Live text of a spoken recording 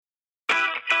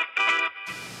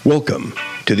Welcome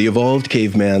to the Evolved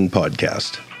Caveman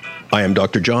Podcast. I am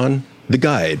Dr. John, the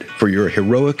guide for your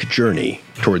heroic journey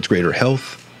towards greater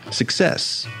health,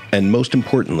 success, and most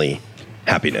importantly,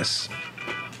 happiness.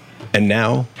 And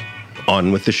now,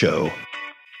 on with the show.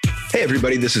 Hey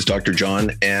everybody, this is Dr.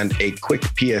 John, and a quick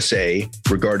PSA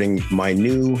regarding my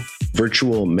new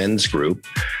virtual men's group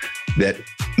that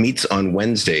meets on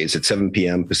Wednesdays at 7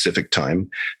 p.m. Pacific time.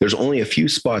 There's only a few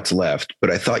spots left, but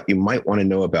I thought you might want to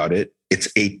know about it. It's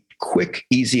a quick,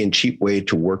 easy, and cheap way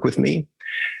to work with me.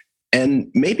 And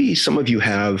maybe some of you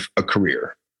have a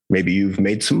career. Maybe you've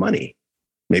made some money.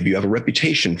 Maybe you have a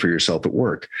reputation for yourself at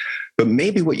work. But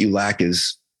maybe what you lack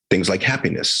is things like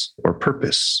happiness or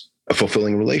purpose, a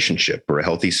fulfilling relationship, or a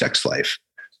healthy sex life.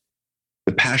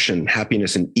 The passion,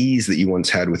 happiness, and ease that you once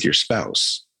had with your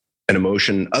spouse. An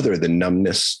emotion other than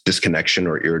numbness, disconnection,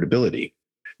 or irritability.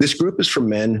 This group is for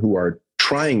men who are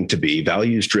trying to be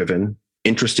values-driven,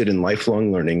 interested in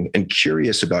lifelong learning, and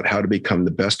curious about how to become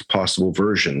the best possible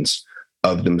versions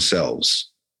of themselves.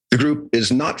 The group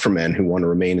is not for men who want to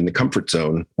remain in the comfort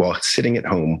zone while sitting at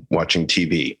home watching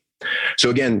TV. So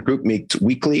again, group meets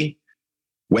weekly,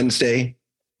 Wednesday,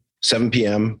 7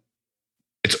 p.m.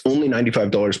 It's only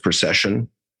 $95 per session,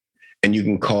 and you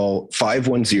can call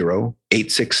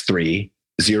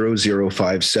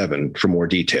 510-863-0057 for more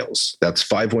details. That's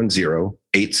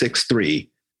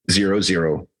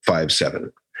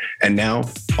 510-863-0057. And now,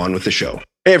 on with the show.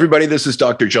 Hey, everybody, this is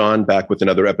Dr. John back with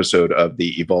another episode of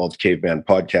the Evolved Caveman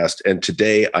Podcast. And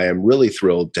today I am really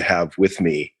thrilled to have with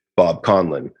me Bob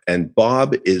Conlon. And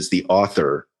Bob is the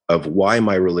author of Why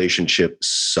My Relationship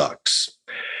Sucks.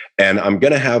 And I'm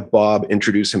going to have Bob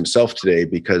introduce himself today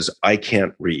because I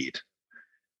can't read.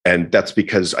 And that's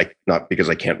because not because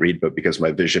I can't read, but because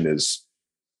my vision is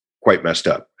quite messed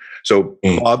up. So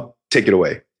Bob, take it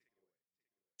away.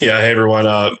 Yeah. Hey, everyone.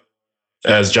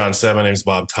 As John said, my name is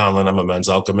Bob Conlon. I'm a men's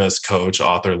alchemist, coach,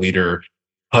 author, leader,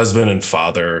 husband, and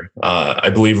father. I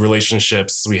believe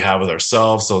relationships we have with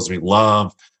ourselves, those we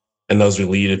love, and those we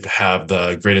lead have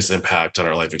the greatest impact on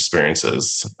our life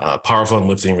experiences. Powerful and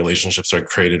lifting relationships are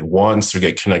created once we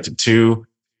get connected to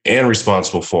and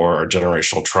responsible for our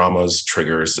generational traumas,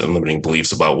 triggers, and limiting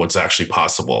beliefs about what's actually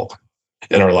possible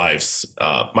in our lives.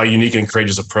 My unique and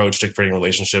courageous approach to creating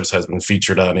relationships has been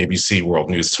featured on ABC World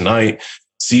News Tonight,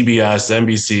 CBS,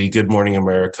 NBC, Good Morning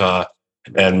America,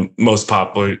 and most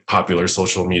popular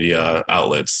social media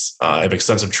outlets. I have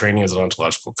extensive training as an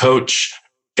ontological coach,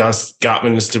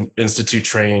 Gottman Institute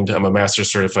trained. I'm a master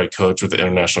certified coach with the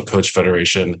International Coach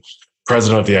Federation,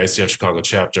 president of the ICF Chicago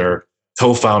chapter,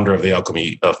 co-founder of the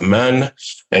Alchemy of Men,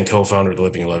 and co-founder of the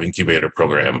Living Love Incubator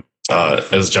program.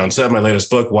 As John said, my latest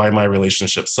book, Why My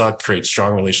Relationships Suck, Create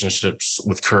Strong Relationships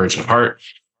with Courage and Heart,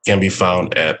 can be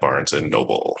found at Barnes &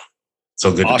 Noble.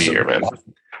 So good to be here, man.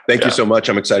 Thank you so much.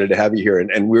 I'm excited to have you here.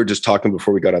 And we were just talking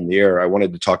before we got on the air. I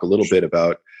wanted to talk a little bit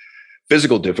about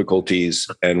physical difficulties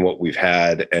and what we've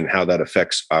had and how that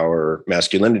affects our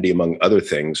masculinity, among other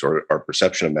things, or our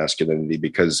perception of masculinity.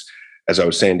 Because as I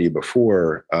was saying to you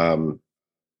before, my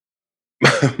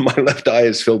left eye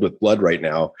is filled with blood right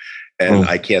now, and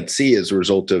I can't see as a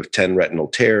result of 10 retinal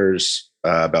tears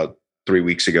about 3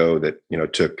 weeks ago that,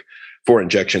 took 4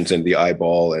 injections into the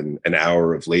eyeball and an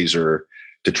hour of laser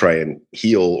to try and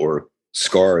heal or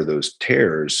scar those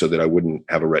tears so that I wouldn't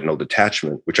have a retinal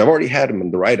detachment, which I've already had them in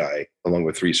the right eye, along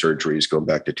with 3 surgeries going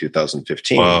back to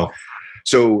 2015. Wow.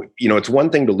 So, it's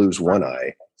one thing to lose one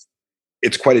eye.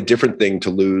 It's quite a different thing to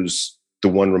lose the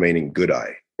one remaining good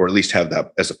eye, or at least have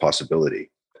that as a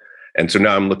possibility. And so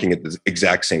now I'm looking at the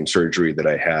exact same surgery that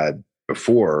I had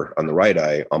before on the right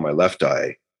eye, on my left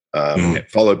eye,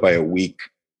 followed by a week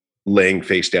laying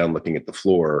face down, looking at the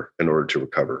floor in order to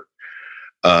recover.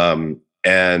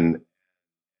 And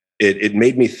it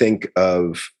made me think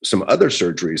of some other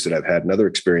surgeries that I've had and other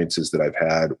experiences that I've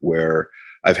had where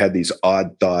I've had these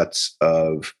odd thoughts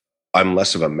of, I'm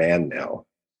less of a man now.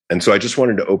 And so I just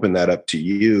wanted to open that up to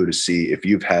you to see if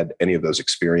you've had any of those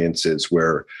experiences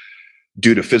where,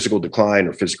 due to physical decline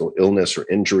or physical illness or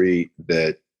injury,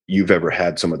 that you've ever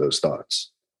had some of those thoughts.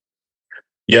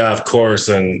 Yeah, of course.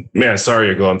 And man, sorry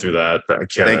you're going through that.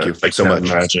 Thank you so much.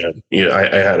 Imagine. I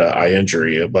had an eye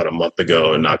injury about a month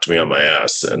ago and knocked me on my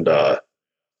ass. And I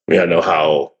know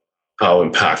how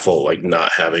impactful like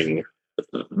not having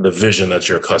the vision that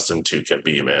you're accustomed to can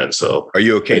be, man. So are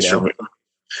you okay now?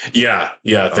 Yeah.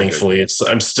 Thankfully,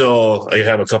 I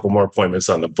have a couple more appointments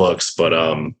on the books, but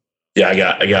I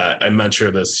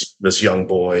mentor this young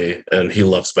boy, and he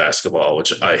loves basketball,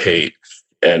 which I hate.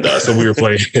 And so we were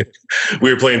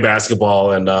playing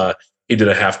basketball, and he did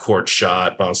a half court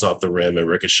shot, bounced off the rim and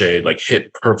ricocheted, like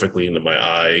hit perfectly into my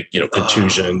eye,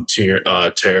 contusion,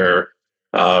 tear,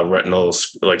 retinal,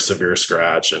 like severe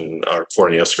scratch and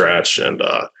cornea scratch. And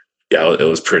yeah, it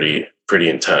was pretty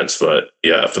intense, but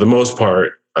yeah, for the most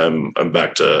part, I'm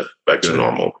back to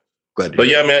normal. But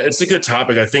yeah, man, it's a good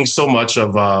topic. I think so much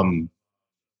of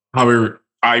how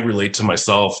I relate to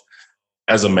myself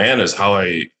as a man is how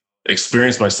I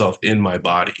experience myself in my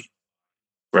body.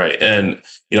 Right. And,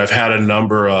 I've had a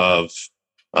number of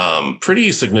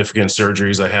pretty significant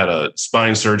surgeries. I had a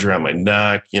spine surgery on my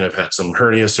neck. I've had some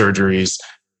hernia surgeries.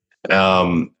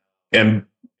 And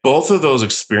both of those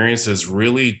experiences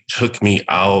really took me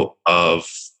out of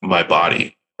my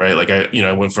body. Right. Like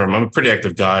I went from, I'm a pretty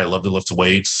active guy. I love to lift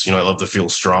weights. I love to feel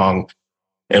strong.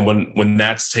 And when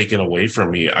that's taken away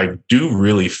from me, I do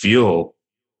really feel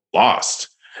lost.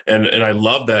 And I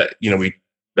love that,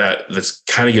 that's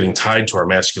kind of getting tied to our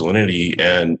masculinity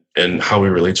and how we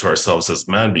relate to ourselves as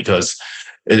men, because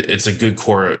it's a good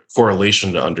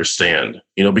correlation to understand,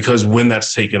 because when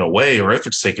that's taken away, or if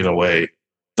it's taken away,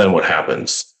 then what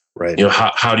happens? Right.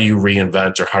 How do you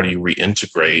reinvent or how do you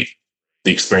reintegrate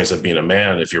the experience of being a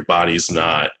man if your body's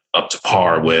not up to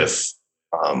par with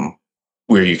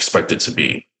where you expect it to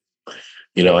be?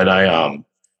 And I,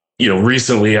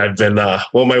 recently I've been,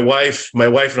 my wife and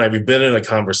I, we've been in a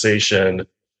conversation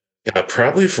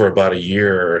probably for about a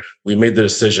year. We made the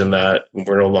decision that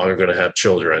we're no longer going to have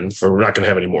children, or we're not going to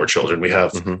have any more children. We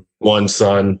have one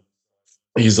son.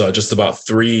 He's just about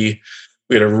 3.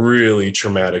 We had a really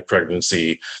traumatic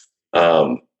pregnancy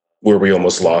where we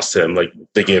almost lost him. Like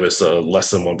they gave us a less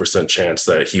than 1% chance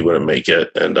that he wouldn't make it.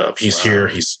 And he's here.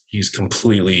 He's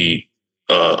completely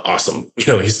awesome.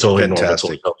 He's totally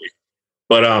fantastic. Normal.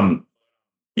 But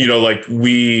like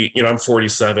I'm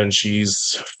 47,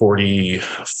 she's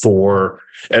 44,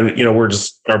 and we're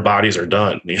just, our bodies are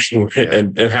done.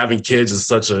 And having kids is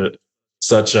such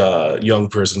a young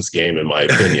person's game, in my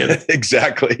opinion.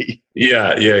 Exactly.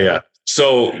 Yeah.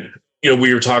 So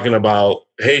we were talking about,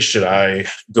 hey, should I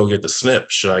go get the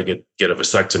snip? Should I get a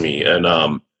vasectomy? And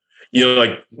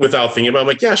like without thinking about it, I'm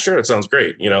like, yeah, sure, it sounds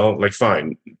great. Like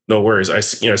fine, no worries. I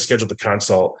scheduled the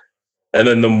consult. And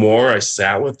then the more I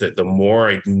sat with it, the more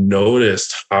I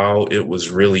noticed how it was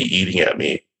really eating at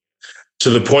me, to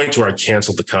the point where I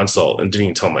canceled the consult and didn't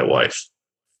even tell my wife.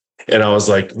 And I was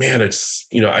like, man, it's,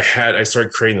 I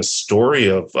started creating a story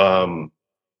of,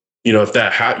 if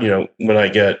that happened, when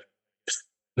I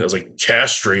was like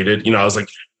castrated, I was like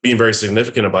being very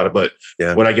significant about it. But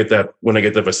when I get the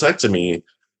vasectomy,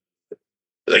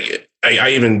 like I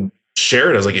even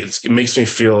shared, I was like, it makes me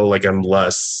feel like I'm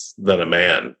less than a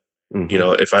man.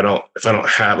 If I don't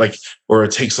have, like, or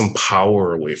it takes some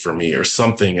power away from me or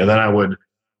something. And then I would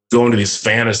go into these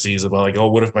fantasies about like, oh,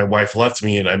 what if my wife left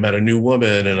me and I met a new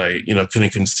woman and I, couldn't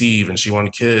conceive and she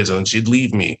wanted kids and she'd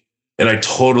leave me. And I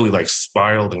totally like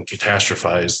spiraled and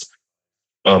catastrophized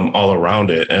all around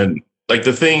it. And like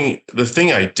the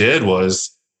thing I did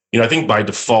was, I think by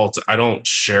default, I don't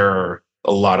share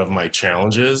a lot of my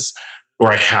challenges,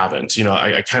 or I haven't.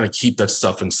 I kind of keep that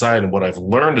stuff inside. And what I've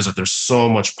learned is that there's so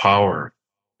much power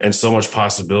and so much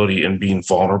possibility in being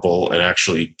vulnerable and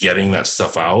actually getting that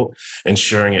stuff out and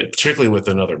sharing it, particularly with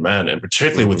another men and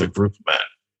particularly with a group of men.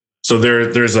 So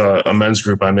there's a men's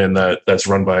group I'm in that's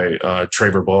run by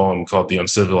Traver Boehm called the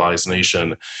Uncivilized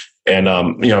Nation. And,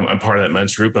 I'm part of that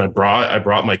men's group, and I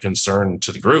brought my concern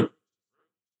to the group.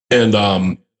 And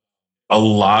a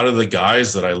lot of the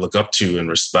guys that I look up to and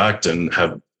respect and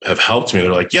have helped me,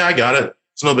 they're like, yeah, I got it.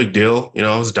 It's no big deal.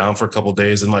 I was down for a couple of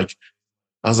days. And like,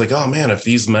 I was like, oh man, if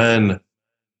these men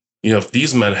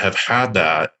have had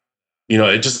that,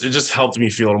 it just helped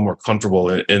me feel a little more comfortable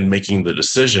in making the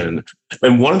decision.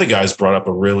 And one of the guys brought up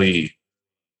a really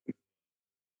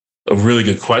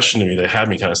good question to me that had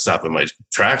me kind of stop in my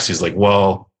tracks. He's like,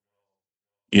 well,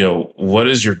 what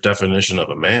is your definition of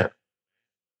a man?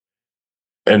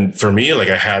 And for me, like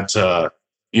I had to,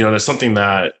 there's something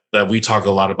that we talk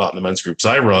a lot about in the men's groups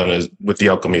I run is with the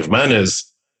Alchemy of Men is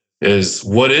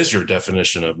what is your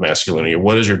definition of masculinity? Or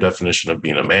what is your definition of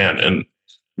being a man? And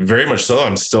very much so,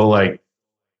 I'm still like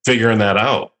figuring that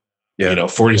out. Yeah.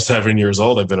 47 years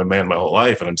old, I've been a man my whole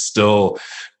life, and I'm still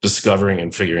discovering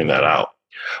and figuring that out.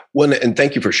 Well, and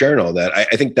thank you for sharing all that. I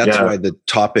think that's why the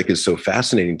topic is so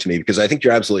fascinating to me, because I think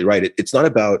you're absolutely right. It's not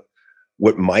about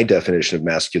what my definition of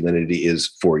masculinity is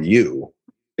for you.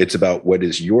 It's about what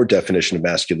is your definition of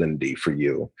masculinity for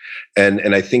you.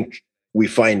 And I think we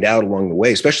find out along the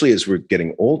way, especially as we're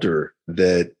getting older,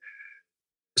 that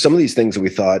some of these things that we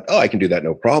thought, oh, I can do that,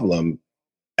 no problem,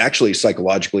 actually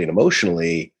psychologically and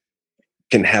emotionally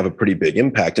can have a pretty big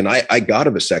impact. And I got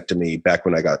a vasectomy back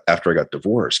after I got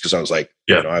divorced, because I was like,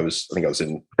 I think I was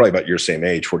in probably about your same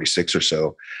age, 46 or so.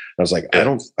 And I was like, I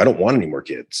don't want any more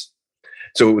kids.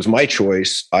 So it was my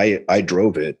choice. I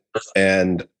drove it,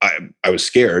 and I was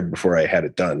scared before I had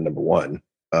it done, number one.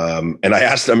 And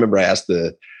I remember I asked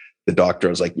the doctor, I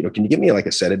was like, can you give me like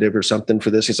a sedative or something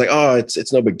for this? He's like, oh,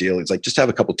 it's no big deal. He's like, just have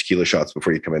a couple tequila shots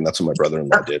before you come in. That's what my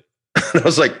brother-in-law did. And I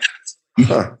was like,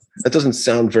 that doesn't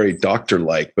sound very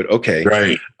doctor-like, but okay.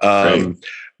 Right.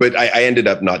 But I ended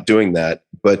up not doing that.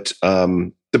 But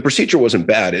the procedure wasn't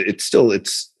bad. It's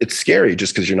scary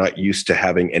just because you're not used to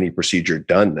having any procedure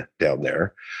done down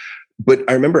there. But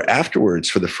I remember afterwards,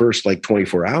 for the first like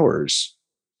 24 hours,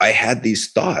 I had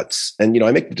these thoughts. And,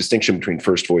 I make the distinction between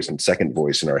first voice and second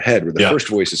voice in our head, where the first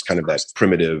voice is kind of that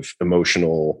primitive,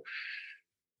 emotional,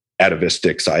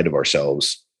 atavistic side of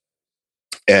ourselves.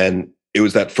 And it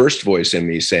was that first voice in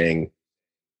me saying,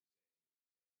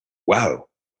 wow,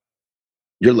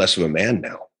 you're less of a man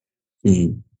now.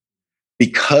 Mm-hmm.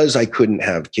 Because I couldn't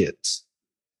have kids.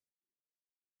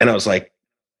 And I was like,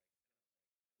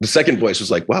 the second voice was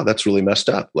like, wow, that's really messed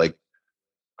up. Like,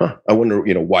 I wonder,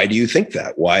 why do you think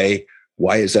that? Why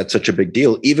is that such a big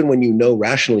deal? Even when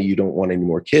rationally you don't want any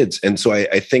more kids. And so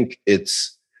I think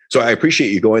I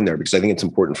appreciate you going there, because I think it's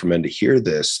important for men to hear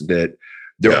this, that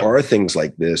there are things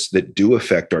like this that do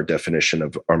affect our definition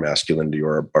of our masculinity,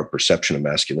 or our perception of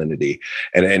masculinity.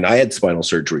 And I had spinal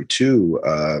surgery too,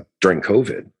 during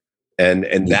COVID.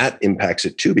 And that impacts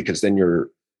it too, because then you're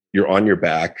on your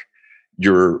back,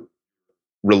 you're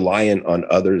reliant on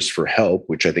others for help,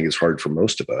 which I think is hard for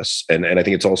most of us. And I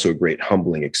think it's also a great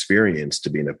humbling experience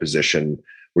to be in a position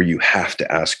where you have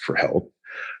to ask for help.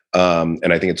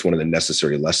 And I think it's one of the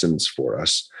necessary lessons for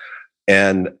us.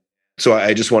 And so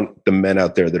I just want the men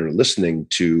out there that are listening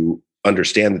to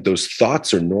understand that those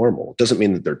thoughts are normal. It doesn't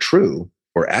mean that they're true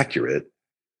or accurate,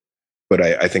 but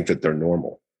I think that they're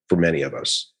normal for many of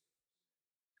us.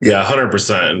 Yeah,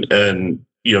 100%. And,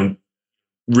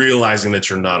 realizing that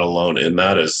you're not alone in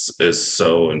that is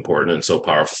so important and so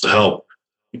powerful to help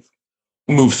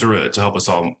move through it, to help us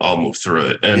all move through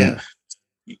it. And,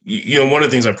 one of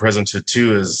the things I'm present to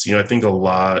too is, I think a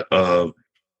lot of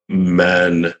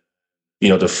men,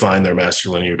 define their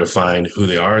masculinity or define who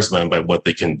they are as men by what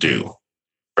they can do.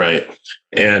 Right.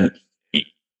 And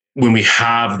when we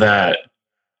have that,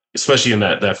 especially in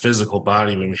that physical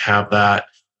body, when we have that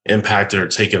impacted or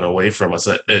taken away from us,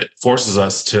 it forces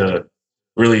us to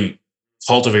really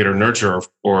cultivate or nurture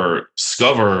or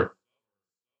discover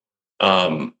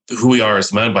who we are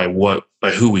as men by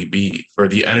who we be, or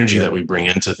the energy that we bring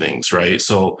into things. Right.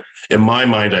 So in my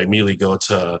mind, I immediately go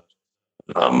to,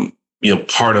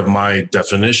 part of my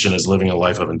definition is living a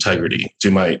life of integrity.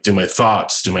 Do my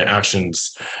thoughts, do my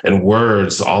actions and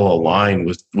words all align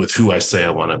with who I say I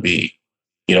want to be?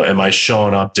 Am I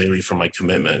showing up daily for my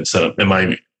commitments? Am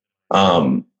I,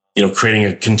 creating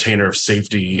a container of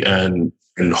safety and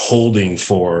holding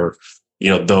for,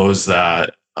 those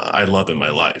that I love in my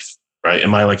life, right?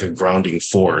 Am I like a grounding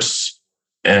force?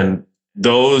 And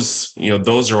those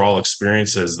are all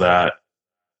experiences that,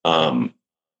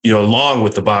 along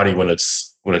with the body, when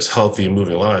it's healthy and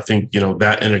moving along, I think,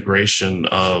 that integration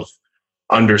of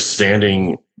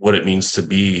understanding what it means to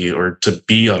be, or to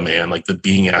be a man, like the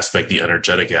being aspect, the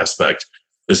energetic aspect,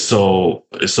 is so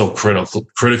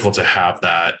critical to have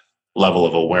that level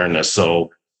of awareness. So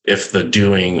if the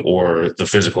doing or the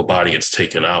physical body gets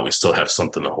taken out, we still have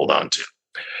something to hold on to.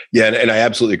 Yeah. And I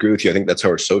absolutely agree with you. I think that's how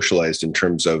we're socialized, in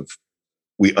terms of,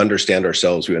 we understand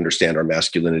ourselves, we understand our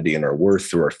masculinity and our worth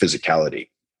through our physicality.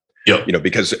 Yep.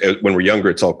 Because when we're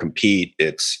younger, it's all compete.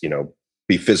 It's,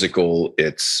 be physical.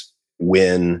 It's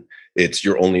win. It's,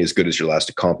 you're only as good as your last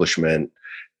accomplishment.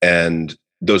 And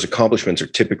those accomplishments are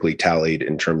typically tallied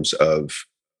in terms of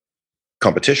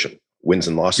competition, wins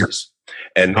and losses.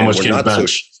 And how much can you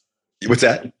bench? What's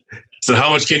that? So how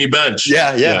much can you bench?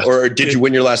 Yeah. Or did you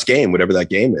win your last game, whatever that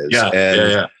game is?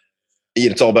 Yeah.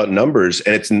 It's all about numbers.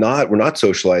 And we're not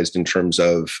socialized in terms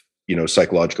of,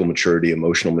 psychological maturity,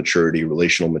 emotional maturity,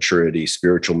 relational maturity,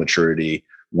 spiritual maturity,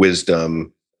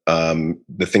 wisdom,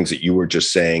 the things that you were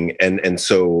just saying. And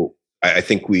so I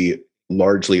think we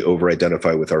largely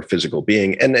over-identify with our physical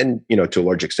being, and to a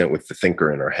large extent with the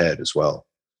thinker in our head as well.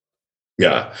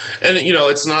 Yeah. And,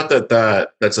 it's not that's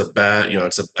a bad,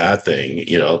 it's a bad thing,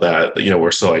 that,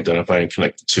 we're so identified and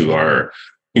connected to our,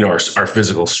 our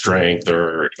physical strength,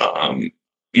 or,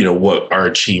 what our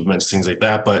achievements, things like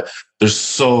that. But there's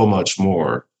so much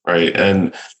more, right?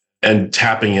 And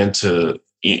tapping into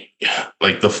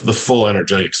like the full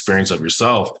energetic experience of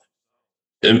yourself,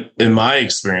 in my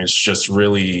experience, just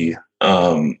really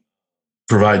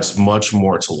provides much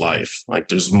more to life. Like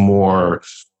there's more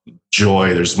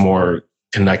joy, there's more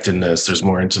connectedness, there's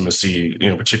more intimacy,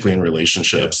 particularly in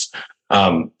relationships.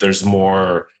 There's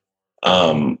more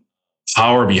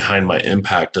power behind my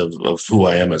impact of who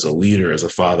I am as a leader, as a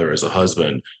father, as a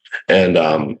husband. And,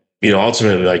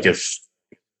 ultimately, like if,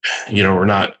 we're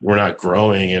not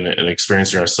growing and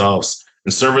experiencing ourselves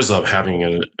in service of having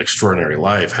an extraordinary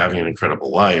life, having an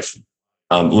incredible life,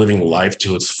 living life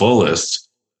to its fullest,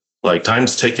 like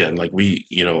time's ticking. Like we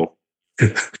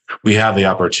have the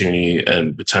opportunity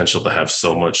and potential to have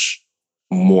so much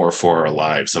more for our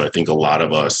lives. And I think a lot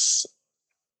of us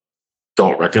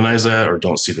don't recognize that or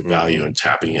don't see the value in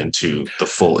tapping into the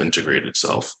full integrated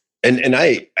self. And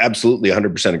I absolutely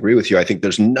 100% agree with you. I think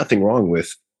there's nothing wrong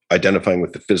with identifying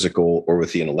with the physical or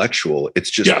with the intellectual. It's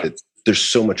just that there's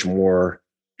so much more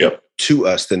to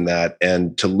us than that.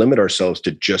 And to limit ourselves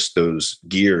to just those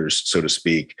gears, so to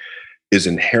speak, is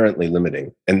inherently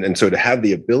limiting. And so to have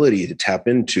the ability to tap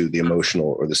into the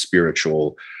emotional or the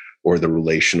spiritual or the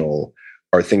relational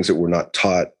are things that we're not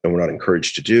taught and we're not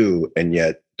encouraged to do. And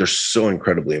yet they're so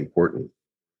incredibly important.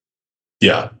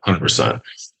 Yeah, 100%.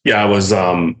 Yeah, I was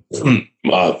one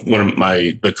of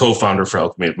the co-founder for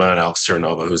Alchemy of Mind, Alex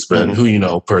Terranova, who's been who you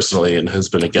know personally and has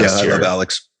been a guest here. I love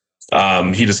Alex.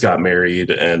 He just got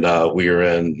married, and we were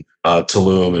in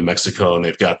Tulum in Mexico, and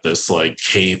they've got this like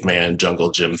caveman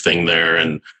jungle gym thing there,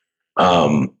 and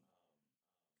like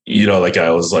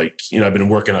I was like, I've been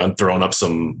working on throwing up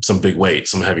some big weight,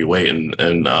 some heavy weight,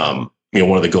 and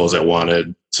one of the goals I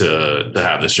wanted to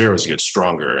have this year was to get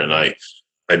stronger, and I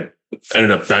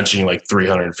ended up benching like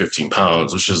 315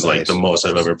 pounds, which is like the most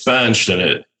I've ever benched. And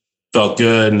it felt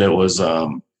good. And it was,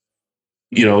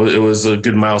 it was a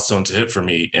good milestone to hit for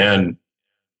me. And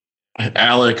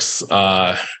Alex,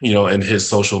 in his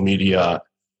social media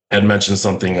had mentioned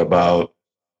something about,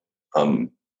 kind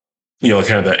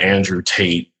of the Andrew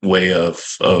Tate way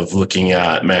of looking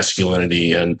at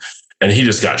masculinity. And he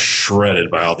just got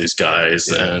shredded by all these guys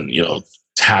and,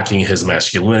 attacking his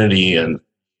masculinity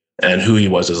and who he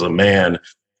was as a man.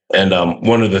 And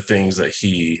one of the things that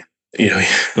he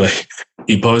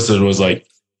posted was like,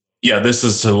 yeah, this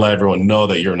is to let everyone know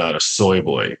that you're not a soy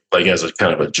boy, like as a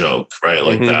kind of a joke, right?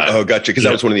 Like that. Oh, gotcha. Because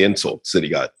that was one of the insults that he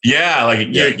got. Yeah.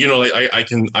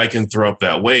 I can throw up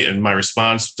that weight. And my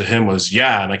response to him was,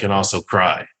 yeah. And I can also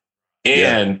cry.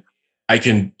 And I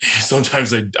can,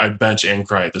 sometimes I bench and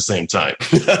cry at the same time,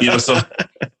 so,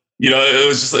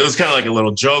 it was kind of like a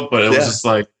little joke, but it was just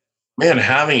like, man,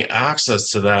 having access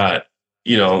to that,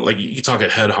 like you talk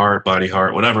at head, heart, body,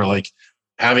 heart, whatever, like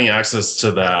having access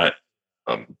to that,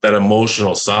 that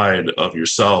emotional side of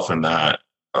yourself and that,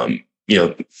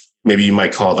 maybe you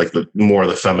might call it like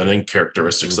the feminine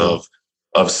characteristics of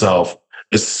self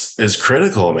is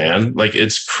critical, man. Like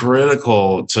it's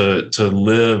critical to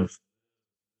live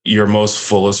your most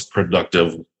fullest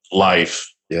productive life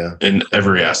in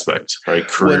every aspect, right?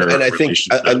 Career. And I think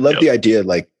I love the idea,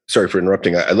 like, sorry for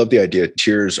interrupting. I love the idea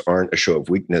tears aren't a show of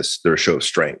weakness. They're a show of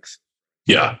strength.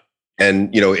 Yeah.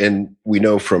 And, and we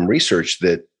know from research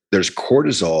that there's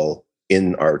cortisol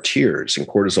in our tears, and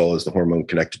cortisol is the hormone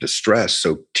connected to stress.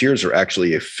 So tears are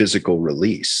actually a physical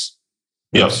release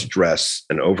of stress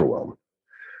and overwhelm.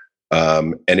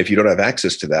 And if you don't have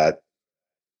access to that,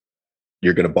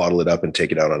 you're going to bottle it up and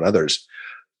take it out on others.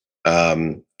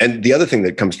 And the other thing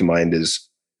that comes to mind is,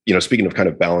 speaking of kind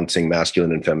of balancing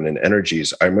masculine and feminine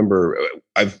energies, I remember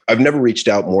I've never reached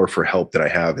out more for help than I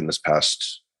have in this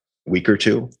past week or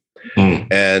two.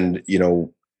 And,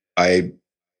 I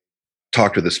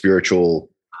talked with a spiritual,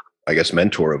 I guess,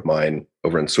 mentor of mine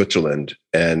over in Switzerland.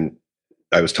 And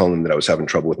I was telling him that I was having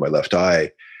trouble with my left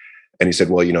eye. And he said,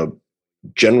 well,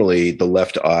 generally the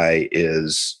left eye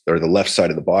or the left side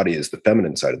of the body is the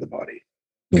feminine side of the body.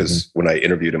 Because when I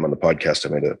interviewed him on the podcast,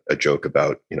 I made a joke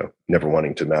about, never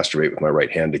wanting to masturbate with my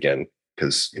right hand again,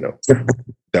 because,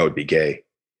 that would be gay.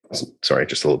 Sorry,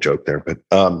 just a little joke there. But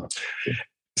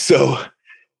so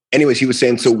anyways, he was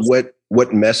saying, so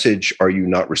what message are you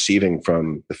not receiving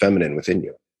from the feminine within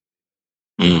you?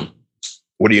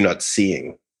 What are you not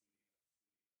seeing?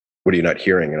 What are you not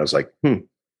hearing? And I was like, yeah,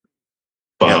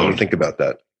 let me think about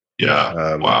that.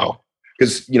 Yeah. Wow.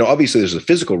 Because, obviously there's a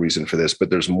physical reason for this, but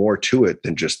there's more to it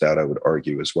than just that, I would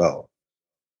argue as well.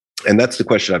 And that's the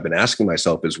question I've been asking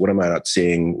myself is, what am I not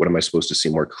seeing? What am I supposed to see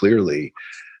more clearly?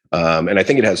 And I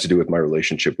think it has to do with my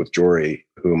relationship with Jory,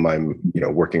 whom I'm,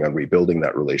 working on rebuilding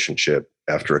that relationship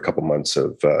after a couple months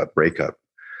of breakup.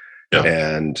 Yeah.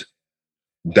 And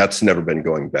that's never been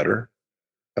going better.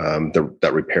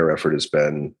 That repair effort has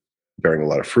been bearing a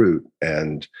lot of fruit.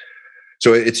 And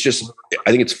so it's just,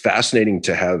 I think it's fascinating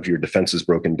to have your defenses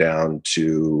broken down,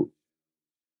 to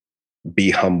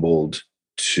be humbled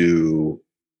to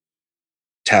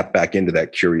tap back into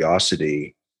that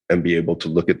curiosity and be able to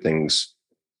look at things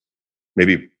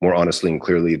maybe more honestly and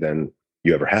clearly than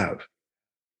you ever have.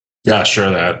 Yeah, sure.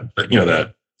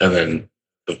 That, and then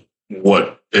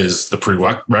what is the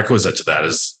prerequisite to that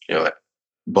is, that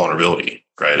vulnerability,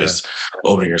 right? Yeah. Is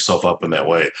opening yourself up in that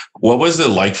way. What was it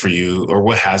like for you, or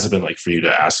what has it been like for you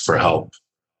to ask for help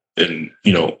in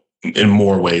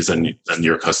more ways than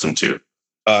you're accustomed to?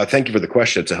 Thank you for the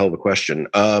question. It's a hell of a question.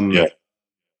 Yeah.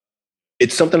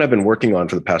 It's something I've been working on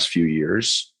for the past few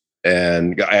years.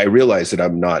 And I realized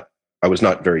that I was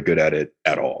not very good at it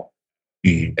at all.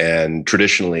 Mm-hmm. And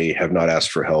traditionally have not asked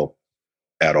for help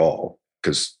at all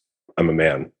because I'm a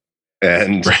man.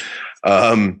 And, right.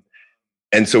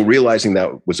 And so realizing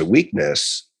that was a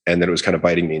weakness and that it was kind of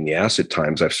biting me in the ass at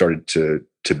times, I've started to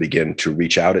begin to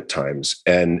reach out at times.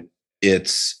 And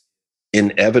it's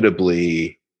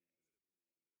inevitably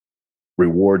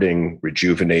rewarding,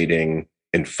 rejuvenating,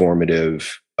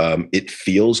 informative. It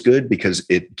feels good because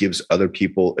it gives other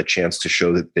people a chance to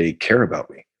show that they care about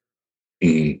me.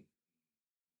 Mm-hmm.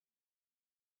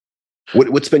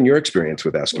 What's been your experience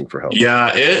with asking for help?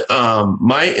 Yeah,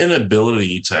 my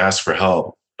inability to ask for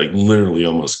help, like, literally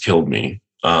almost killed me.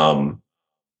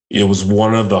 It was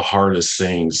one of the hardest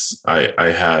things I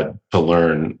had to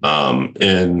learn in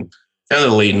kind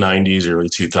of the late 90s, early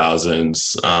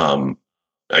 2000s.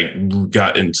 I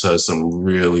got into some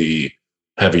really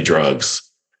heavy drugs.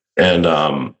 And,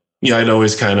 I'd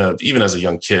always kind of, even as a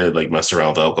young kid, like mess around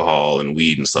with alcohol and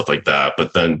weed and stuff like that.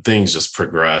 But then things just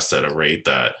progressed at a rate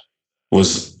that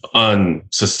was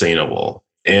unsustainable.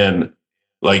 And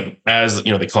like, as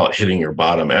they call it hitting your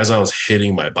bottom, as I was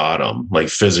hitting my bottom, like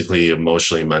physically,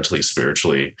 emotionally, mentally,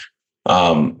 spiritually,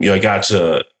 I got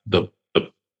to the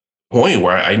point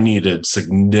where I needed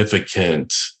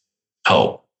significant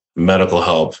help, medical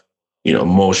help,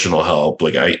 emotional help.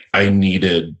 Like I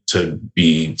needed to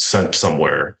be sent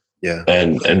somewhere, yeah,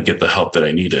 and get the help that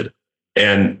I needed.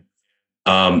 And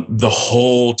the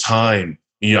whole time,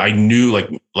 I knew,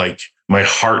 like my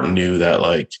heart knew that,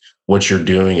 like, what you're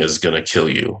doing is going to kill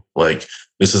you. Like,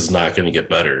 this is not going to get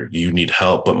better. You need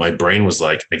help. But my brain was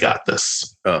like, I got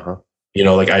this. uh-huh.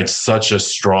 Like, I had such a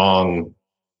strong,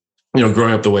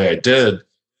 growing up the way I did,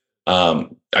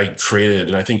 I created,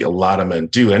 and I think a lot of men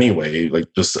do anyway,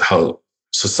 like, just how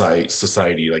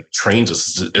society like trains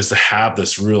us is to have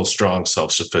this real strong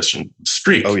self-sufficient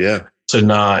streak. Oh yeah. To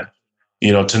not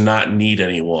need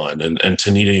anyone, and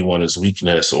to need anyone's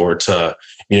weakness, or to,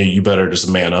 you better just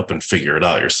man up and figure it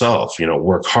out yourself,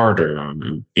 work harder,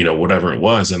 whatever it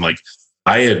was. And like,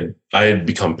 I had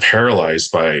become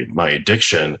paralyzed by my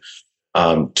addiction,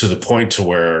 to the point to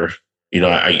where,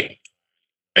 I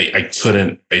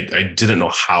didn't know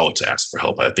how to ask for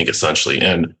help, I think, essentially.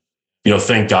 And,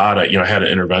 thank God, I had an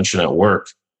intervention at work,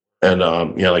 and,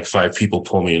 like 5 people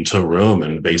pulled me into a room,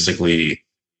 and basically,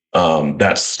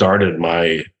 that started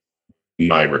my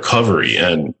recovery.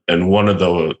 And one of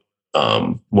the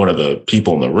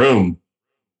people in the room,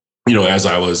 as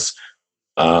I was,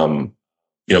 kind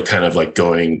of like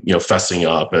going, fessing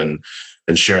up and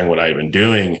sharing what I've been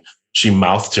doing, she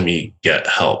mouthed to me, "Get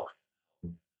help."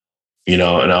 And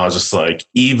I was just like,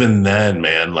 even then,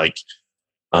 man, like,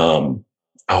 I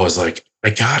was like, I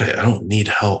got it. I don't need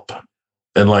help.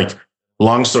 And like,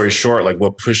 long story short, like,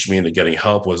 what pushed me into getting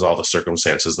help was all the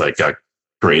circumstances that got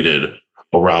created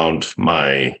around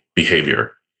my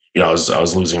behavior. I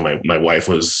was losing my wife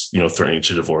was, threatening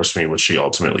to divorce me, which she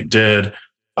ultimately did.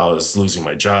 I was losing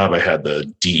my job. I had the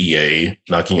DEA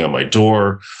knocking on my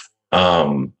door.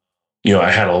 I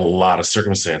had a lot of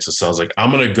circumstances. So I was like,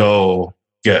 I'm going to go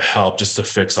get help just to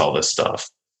fix all this stuff.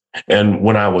 And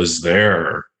when I was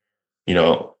there,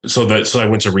 so I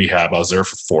went to rehab. I was there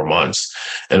for 4 months,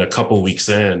 and a couple of weeks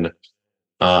in,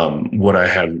 what I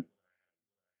had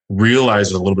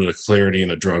realized, a little bit of clarity in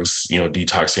the drugs,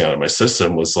 detoxing out of my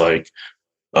system, was like,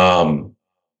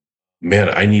 man,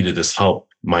 I needed this help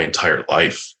my entire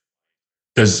life.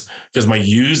 Because my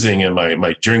using and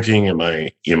my drinking and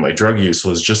my drug use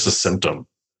was just a symptom.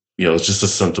 It's just a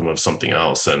symptom of something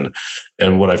else. And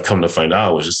what I've come to find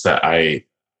out was just that I,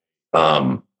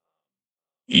 through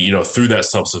that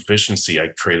self-sufficiency, I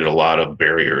created a lot of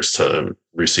barriers to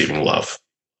receiving love.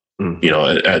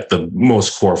 At the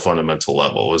most core fundamental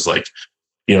level, was like,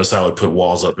 so I would put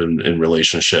walls up in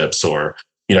relationships, or,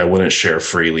 I wouldn't share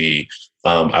freely.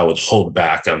 I would hold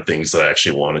back on things that I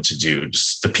actually wanted to do,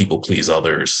 just to people please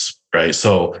others. Right.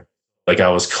 So like, I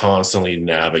was constantly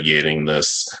navigating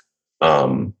this,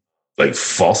 like,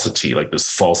 falsity, like this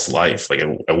false life. Like,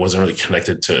 I wasn't really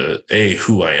connected to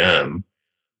who I am,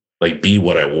 like, B,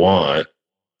 what I want,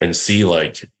 and see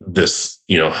like this,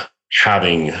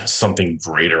 having something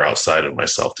greater outside of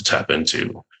myself to tap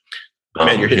into.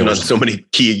 Man, you're hitting on so many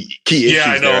key issues. Yeah,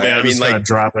 I know, there. man. I mean, like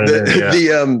dropping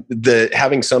the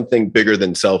having something bigger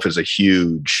than self is a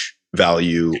huge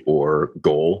value or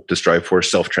goal to strive for.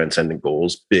 Self-transcendent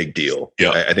goals, big deal.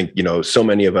 Yeah, I think so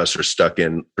many of us are stuck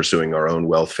in pursuing our own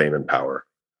wealth, fame, and power.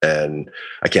 And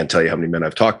I can't tell you how many men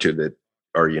I've talked to that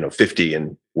are 50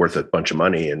 and worth a bunch of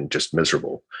money and just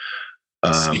miserable.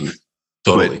 Totally.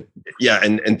 But yeah,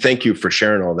 and thank you for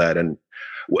sharing all that. And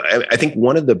I think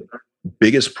one of the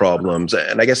biggest problems,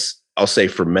 and I guess I'll say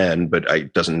for men, but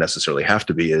it doesn't necessarily have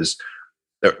to be, is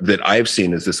that I've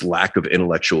seen is this lack of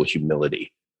intellectual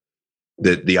humility.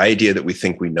 The idea that we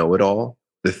think we know it all,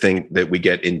 the thing that we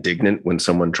get indignant when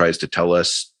someone tries to tell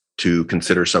us to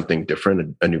consider something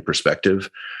different, a new perspective.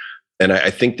 And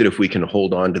I think that if we can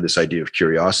hold on to this idea of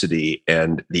curiosity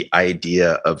and the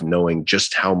idea of knowing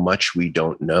just how much we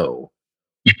don't know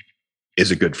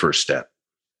is a good first step.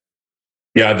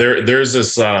 Yeah, there's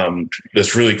this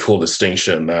really cool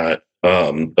distinction that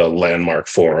the Landmark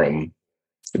Forum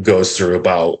goes through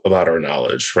about our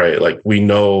knowledge, right? Like we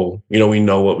know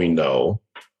what we know,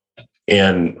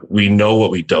 and we know what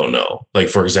we don't know. Like,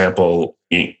 for example,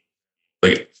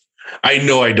 like I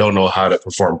know I don't know how to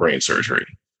perform brain surgery,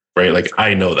 right? Like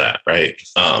I know that, right?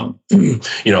 I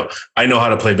know how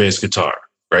to play bass guitar,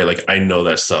 right? Like I know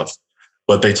that stuff.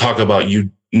 But they talk about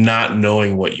you not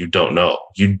knowing what you don't know.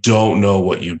 You don't know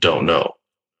what you don't know.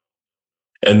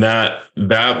 And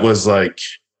that was like,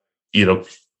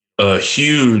 a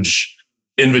huge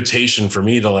invitation for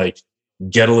me to like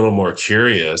get a little more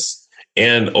curious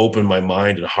and open my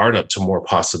mind and heart up to more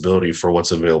possibility for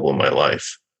what's available in my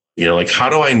life. Like how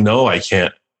do I know I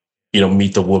can't,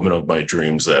 meet the woman of my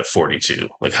dreams at 42?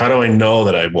 Like, how do I know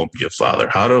that I won't be a father?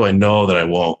 How do I know that I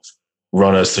won't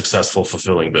run a successful,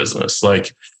 fulfilling business?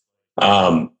 Like,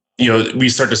 we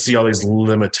start to see all these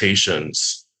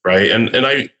limitations, right? And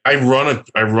I run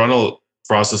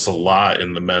across this a lot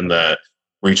in the men that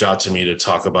reach out to me to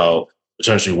talk about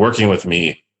potentially working with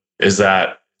me, is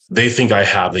that they think I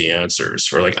have the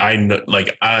answers, or like I know,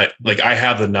 I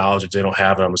have the knowledge that they don't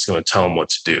have, and I'm just going to tell them what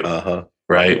to do,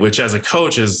 right? Which as a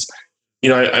coach is,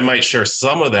 I might share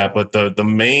some of that, but the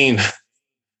main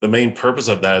purpose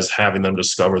of that is having them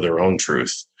discover their own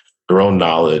truth, their own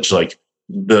knowledge, like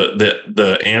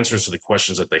the answers to the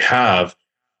questions that they have.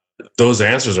 Those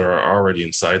answers are already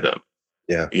inside them.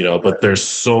 Yeah. But there's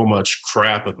so much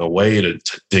crap in the way to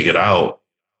dig it out.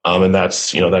 And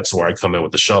that's where I come in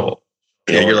with the shovel.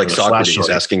 You're like Socrates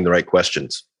asking the right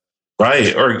questions.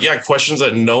 Right. Or questions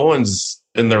that no one's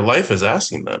in their life is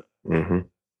asking them. Mm-hmm.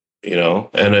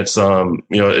 And it's,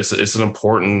 it's an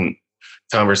important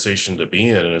conversation to be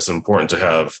in. And it's important to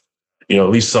have, at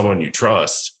least someone you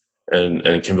trust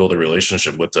and can build a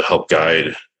relationship with to help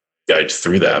guide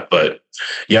through that. But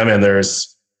yeah, man,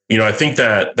 there's, I think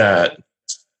that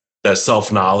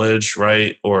self-knowledge,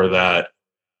 right? Or that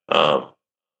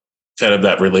kind of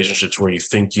that relationship to where you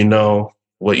think you know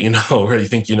what you know, or you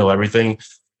think you know everything,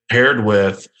 paired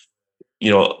with,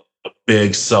 a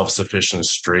big self-sufficient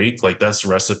streak, like that's a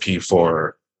recipe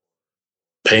for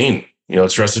pain.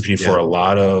 It's a recipe for a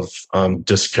lot of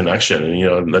disconnection.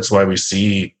 And, that's why we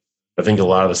see, I think a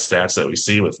lot of the stats that we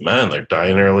see with men, they're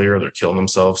dying earlier, they're killing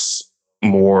themselves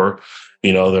more,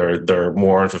 they're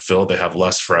more unfulfilled, they have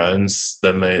less friends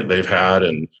than they've had,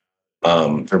 and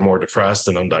they're more depressed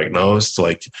and undiagnosed.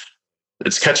 Like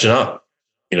it's catching up,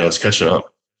 it's catching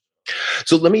up.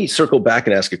 So let me circle back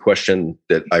and ask a question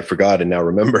that I forgot and now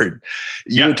remembered.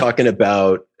 You were talking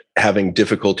about having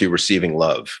difficulty receiving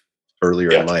love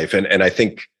earlier in life. And I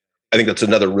think that's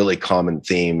another really common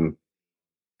theme.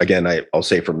 Again, I'll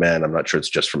say for men, I'm not sure it's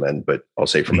just for men, but I'll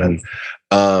say for men.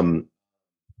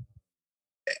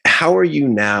 How are you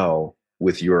now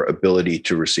with your ability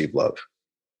to receive love?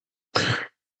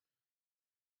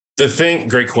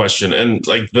 Great question. And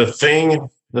like the thing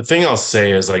I'll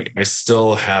say is like, I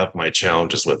still have my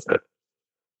challenges with it.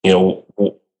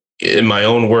 In my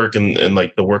own work and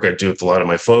like the work I do with a lot of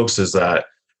my folks is that,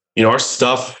 our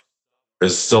stuff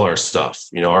is still our stuff.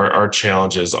 Our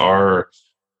challenges, our,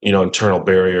 internal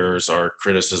barriers, our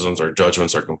criticisms, our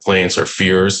judgments, our complaints, our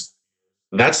fears,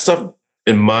 that stuff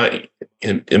in my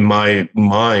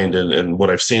mind and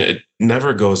what I've seen, it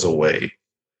never goes away.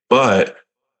 But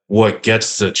what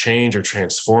gets to change or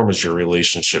transform is your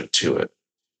relationship to it.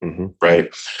 Mm-hmm.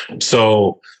 Right.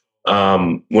 So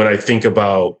when I think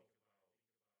about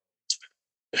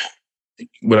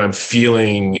when I'm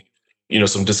feeling,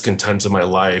 some discontent in my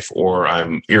life, or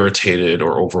I'm irritated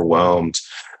or overwhelmed,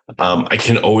 I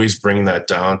can always bring that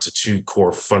down to two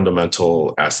core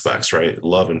fundamental aspects, right?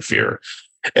 Love and fear.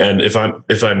 And if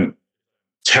I'm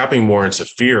tapping more into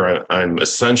fear, I'm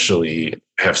essentially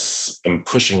I'm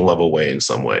pushing love away in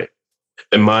some way.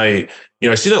 And I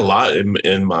see that a lot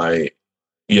in my,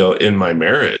 in my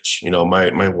marriage.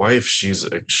 My wife, she's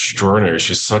extraordinary.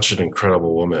 She's such an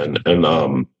incredible woman,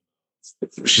 and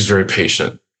she's very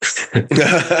patient.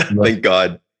 Thank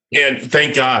God. And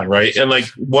thank God, right? And like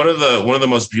one of the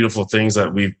most beautiful things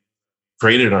that we've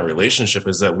created in our relationship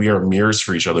is that we are mirrors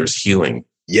for each other's healing.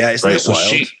 Yeah, isn't it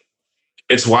wild?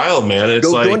 It's wild, man. It's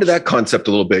go into that concept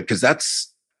a little bit, because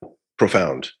that's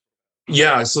profound.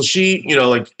 Yeah. So she,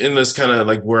 like in this kind of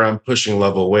like where I'm pushing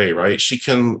love away, right? She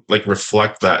can like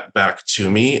reflect that back to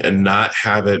me and not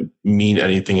have it mean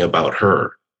anything about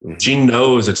her. Mm-hmm. She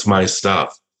knows it's my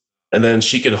stuff. And then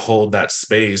she can hold that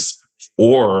space,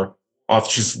 or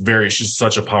she's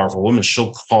such a powerful woman.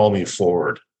 She'll call me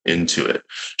forward into it.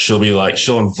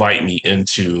 She'll invite me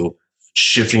into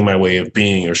shifting my way of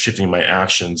being or shifting my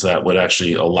actions that would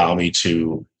actually allow me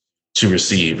to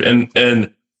receive.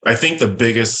 And I think the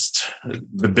biggest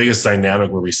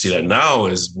dynamic where we see that now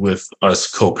is with us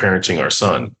co-parenting our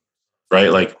son, right?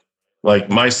 Like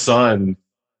my son,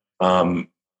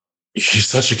 he's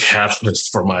such a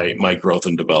catalyst for my growth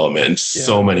and development in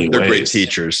so many ways. They're great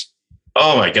teachers.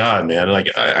 Oh my God, man.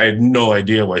 Like I had no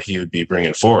idea what he would be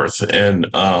bringing forth. And,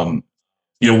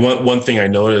 one thing I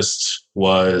noticed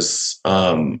was,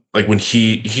 like when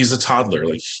he's a toddler,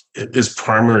 like his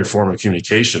primary form of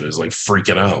communication is like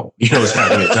freaking out, is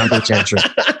having a temper tantrum,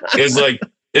 is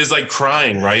like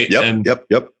crying. Right.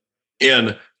 Yep.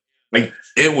 And like,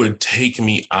 it would take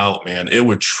me out, man. It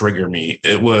would trigger me.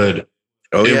 It would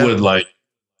like,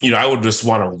 I would just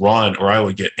want to run, or I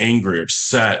would get angry or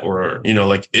upset, or,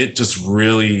 like it just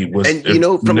really was. And,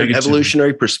 from an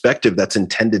evolutionary perspective, that's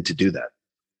intended to do that.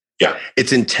 Yeah.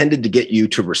 It's intended to get you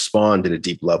to respond at a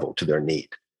deep level to their need.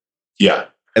 Yeah.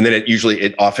 And then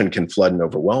it often can flood and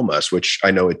overwhelm us, which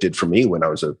I know it did for me when I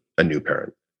was a new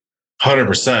parent.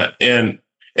 100%. And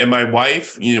my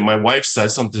wife, my wife said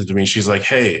something to me. She's like,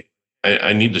 "Hey,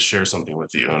 I need to share something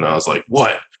with you." And I was like,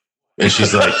 "What?" And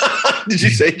she's like, "Did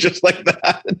you say just like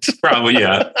that?" Probably,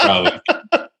 yeah, probably.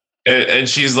 And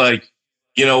she's like,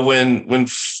 when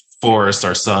Forrest,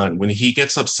 our son, when he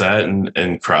gets upset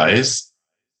and cries,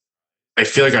 I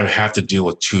feel like I have to deal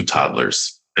with two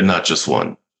toddlers and not just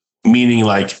one. Meaning,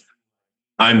 like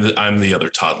I'm the other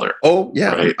toddler. Oh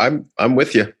yeah, right? I'm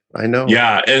with you. I know.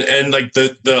 Yeah, and like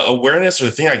the awareness, or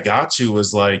the thing I got to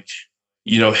was like,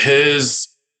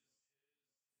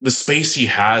 the space he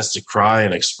has to cry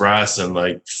and express and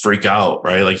like freak out,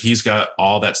 right? Like he's got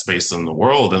all that space in the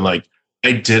world. And like,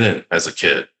 I didn't as a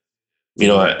kid,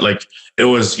 like it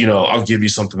was, I'll give you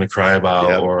something to cry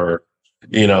about, or,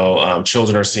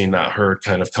 children are seen, not heard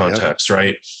kind of context. Yep.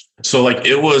 Right. So like,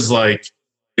 it was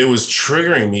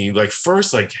triggering me, like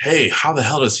first, like, hey, how the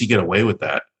hell does he get away with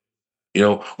that?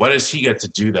 Why does he get to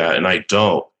do that? And I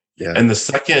don't. Yeah. And the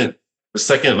second,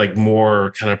 like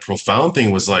more kind of profound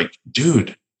thing was like,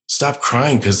 dude, stop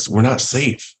crying, because we're not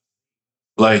safe.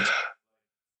 Like,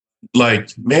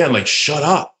 man, like, shut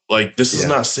up. Like, this is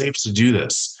not safe to do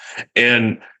this.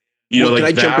 And, can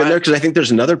I jump in there? Because I think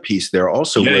there's another piece there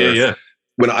also. Yeah.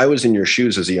 When I was in your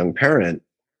shoes as a young parent,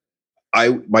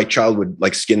 my child would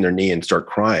like skin their knee and start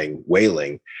crying,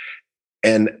 wailing.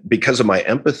 And because of my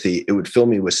empathy, it would fill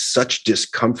me with such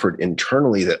discomfort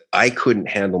internally that I couldn't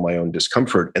handle my own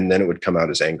discomfort. And then it would come out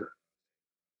as anger.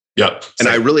 Yeah. And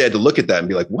I really had to look at that and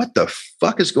be like, what the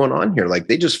fuck is going on here? Like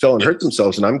they just fell and hurt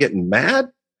themselves and I'm getting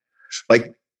mad.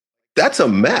 Like that's a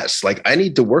mess. Like I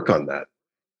need to work on that.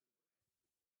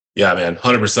 Yeah, man.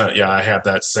 100%. Yeah. I have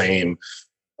that same,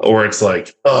 or it's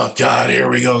like, oh God, here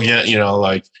we go again.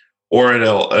 Or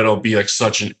it'll be like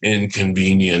such an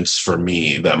inconvenience for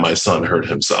me that my son hurt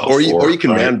himself. Or you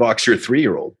can man box your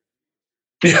 3-year-old.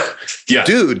 Yeah.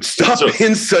 Dude, stop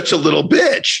being such a little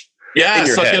bitch. Yeah,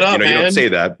 suck it up, man. You don't say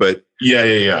that, but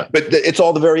yeah. But it's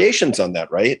all the variations on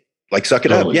that, right? Like suck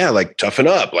it up. Yeah, like toughen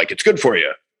up. Like it's good for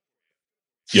you.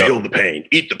 Feel the pain.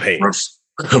 Eat the pain.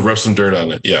 Rub some dirt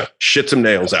on it. Yeah. Shit some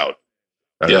nails out.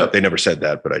 Yeah. They never said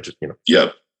that, but I just,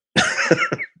 Yep.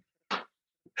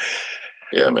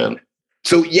 Yeah, man.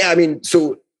 So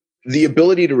so the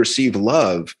ability to receive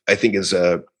love, I think, is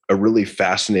a really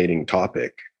fascinating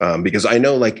topic, because I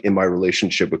know, like in my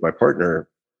relationship with my partner,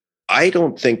 I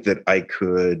don't think that I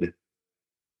could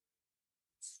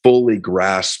fully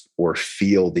grasp or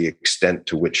feel the extent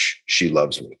to which she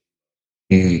loves me.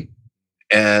 Mm-hmm.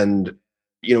 And,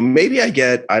 maybe I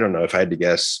get, I don't know if I had to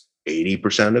guess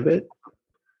 80% of it,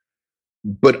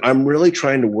 but I'm really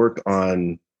trying to work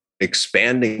on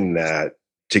expanding that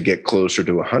to get closer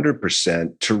to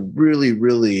 100%, to really,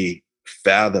 really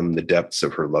fathom the depths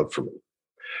of her love for me.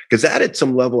 Because that at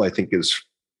some level, I think, is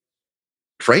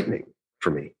frightening for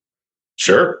me.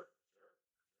 Sure.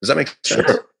 Does that make sense?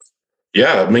 Sure.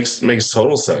 Yeah, it makes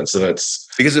total sense. And it's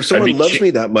because if someone loves me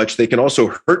that much, they can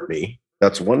also hurt me.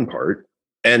 That's one part.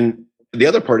 And the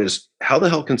other part is, how the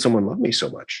hell can someone love me so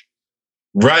much?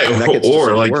 Right. And that gets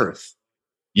or like worth.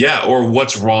 Yeah, or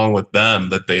what's wrong with them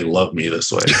that they love me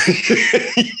this way?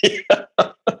 Yeah.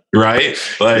 Right?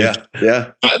 Like,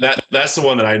 yeah. That's the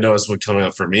one that I noticed what coming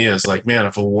up for me is like, man,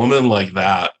 if a woman like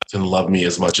that can love me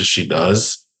as much as she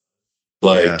does,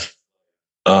 like,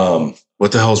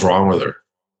 what the hell's wrong with her?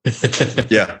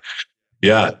 Yeah.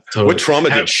 Yeah. Totally. What trauma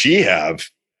did she have?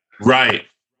 Right.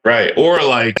 Right. Or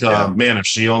like, man, if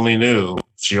she only knew,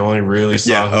 she only really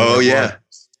saw.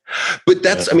 But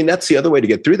that's, I mean, that's the other way to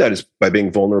get through that is by being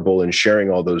vulnerable and sharing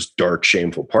all those dark,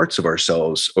 shameful parts of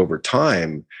ourselves over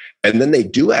time. And then they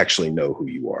do actually know who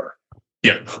you are.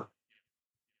 Yeah.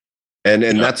 And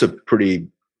that's a pretty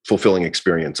fulfilling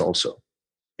experience also.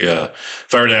 Yeah.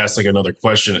 If I were to ask like another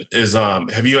question is,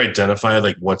 have you identified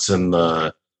like what's in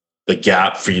the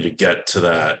gap for you to get to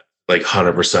that like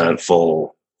 100%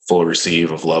 full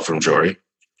receive of love from Jory?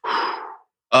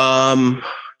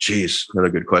 Geez, another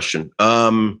good question.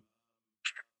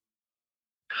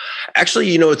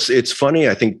 Actually, it's funny.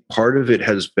 I think part of it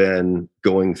has been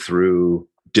going through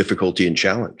difficulty and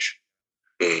challenge.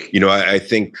 I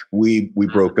think we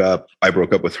broke up. I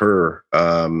broke up with her,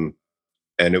 and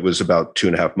it was about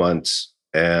 2.5 months,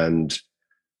 and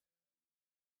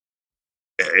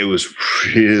it was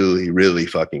really, really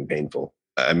fucking painful.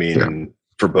 I mean,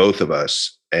 for both of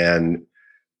us, and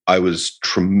I was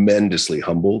tremendously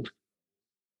humbled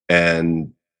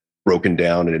and broken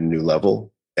down at a new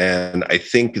level. And I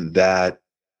think that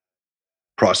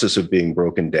process of being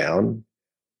broken down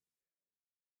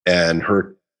and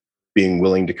her being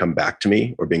willing to come back to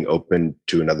me or being open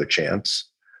to another chance,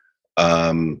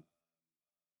 at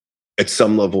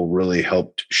some level really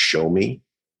helped show me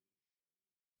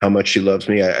how much she loves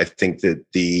me. I think that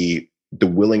the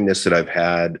willingness that I've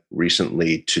had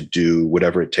recently to do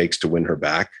whatever it takes to win her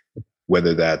back,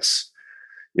 whether that's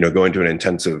going to an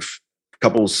intensive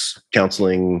couples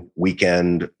counseling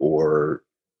weekend or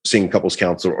seeing couples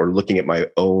counselor or looking at my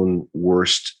own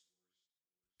worst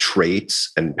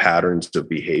traits and patterns of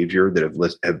behavior that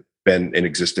have been in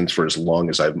existence for as long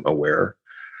as I'm aware.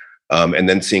 And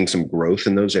then seeing some growth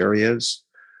in those areas.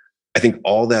 I think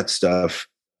all that stuff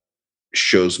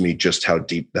shows me just how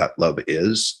deep that love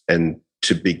is and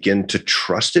to begin to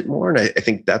trust it more. And I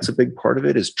think that's a big part of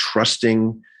it is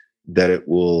trusting that it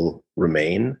will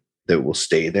remain, that it will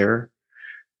stay there.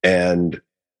 And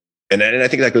I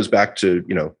think that goes back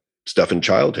to, stuff in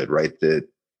childhood, right? That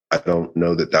I don't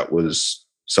know that was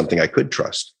something I could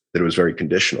trust, that it was very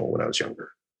conditional when I was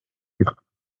younger.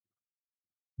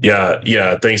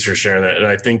 Yeah. Thanks for sharing that. And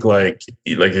I think like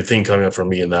the thing coming up for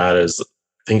me in that is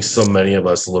I think so many of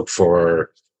us look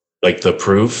for like the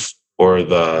proof or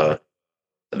the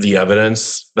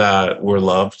evidence that we're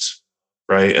loved.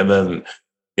 Right. And then,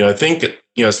 I think,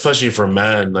 especially for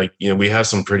men, like, we have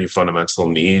some pretty fundamental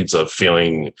needs of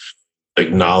feeling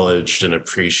acknowledged and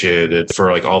appreciated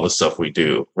for like all the stuff we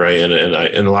do. Right. And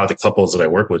a lot of the couples that I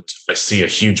work with, I see a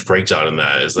huge breakdown in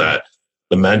that is that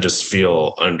the men just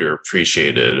feel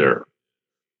underappreciated or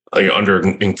like under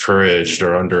encouraged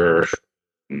or under,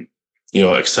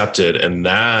 accepted. And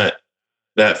that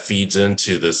feeds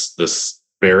into this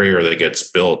barrier that gets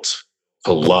built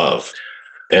to love.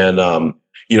 And,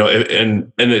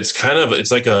 and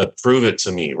it's like a prove it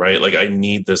to me, right? Like I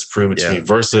need this prove it to me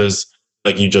versus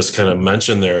like you just kind of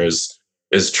mentioned there is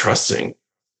trusting,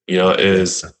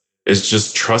 is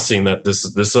just trusting that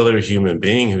this other human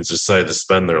being who's decided to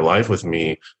spend their life with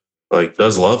me, like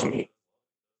does love me,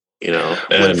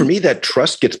 And for me, that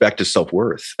trust gets back to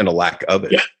self-worth and a lack of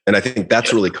it. Yeah. And I think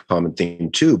that's a really common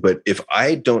theme too. But if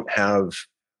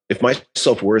my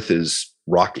self-worth is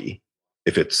rocky,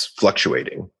 if it's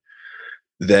fluctuating,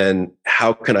 then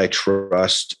how can I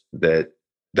trust that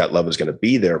love is going to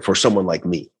be there for someone like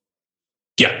me?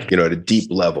 Yeah. At a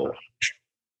deep level.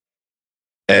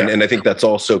 And I think that's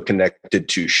also connected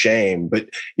to shame. But,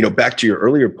 back to your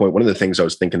earlier point, one of the things I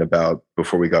was thinking about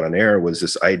before we got on air was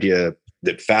this idea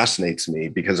that fascinates me,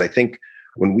 because I think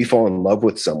when we fall in love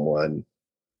with someone,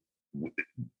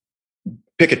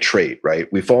 pick a trait, right?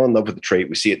 We fall in love with the trait.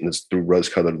 We see it through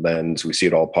rose-colored lens. We see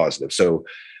it all positive. So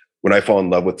when I fall in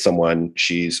love with someone,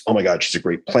 oh my God, she's a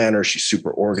great planner. She's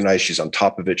super organized. She's on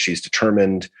top of it. She's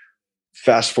determined.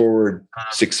 fast forward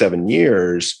 6-7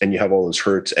 years, and you have all those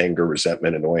hurts, anger,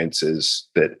 resentment, annoyances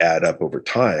that add up over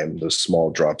time, those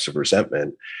small drops of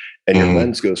resentment, and your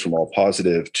lens goes from all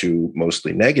positive to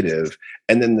mostly negative.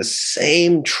 And then the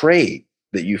same trait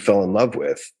that you fell in love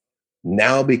with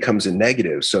now becomes a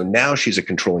negative. So now she's a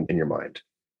controlling in your mind.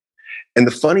 And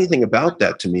the funny thing about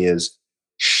that to me is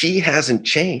she hasn't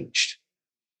changed.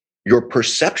 Your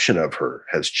perception of her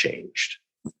has changed.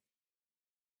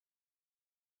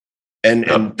 And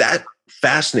that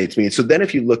fascinates me. So then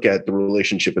if you look at the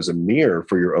relationship as a mirror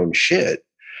for your own shit,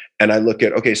 and I look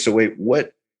at, okay, so wait,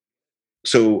 what?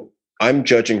 So I'm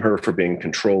judging her for being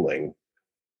controlling.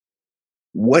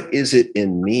 What is it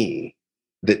in me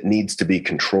that needs to be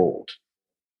controlled?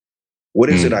 What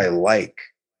is it I like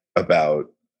about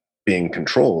being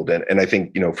controlled? And I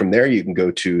think, from there you can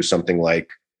go to something like,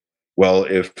 well,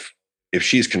 if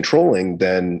she's controlling,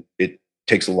 then it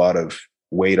takes a lot of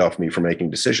weight off me for making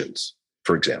decisions,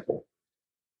 for example.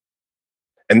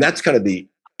 And that's kind of the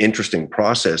interesting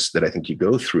process that I think you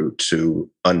go through to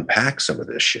unpack some of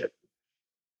this shit.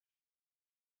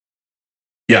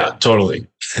 Yeah, totally.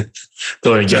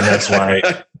 Totally. Again, that's why,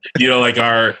 like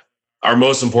our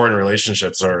most important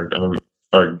relationships are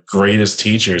our greatest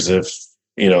teachers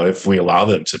if we allow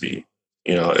them to be,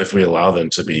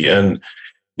 And,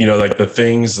 like the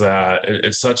things that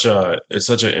it's such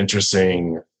an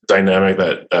interesting dynamic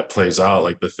that plays out,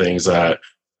 like the things that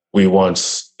we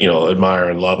once, admire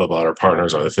and love about our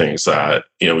partners are the things that,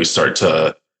 we start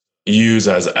to use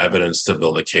as evidence to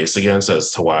build a case against as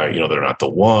to why, they're not the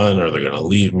one, or they're going to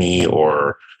leave me,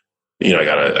 or, I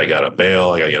gotta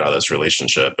bail, I gotta get out of this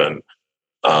relationship. And,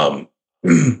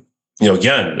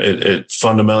 again, it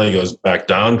fundamentally goes back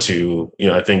down to,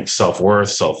 I think self-worth,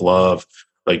 self-love,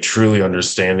 like truly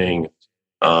understanding,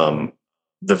 the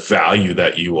value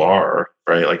that you are,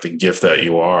 right? Like the gift that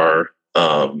you are,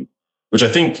 which I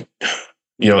think,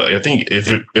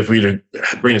 if we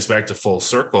bring this back to full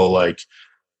circle, like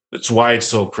it's why it's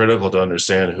so critical to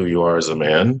understand who you are as a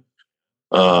man,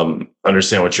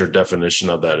 understand what your definition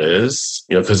of that is,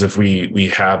 because if we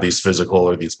have these physical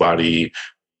or these body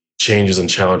changes and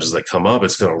challenges that come up,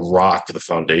 it's going to rock the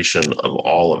foundation of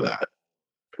all of that,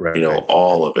 right?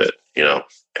 All of it, yeah.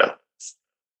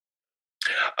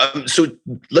 So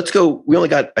let's go. We only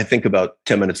got, I think, about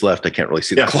 10 minutes left. I can't really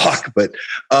see the clock, but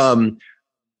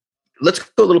let's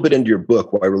go a little bit into your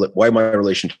book, Why My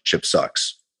Relationship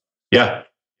Sucks. Yeah.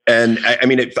 And I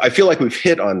mean, I feel like we've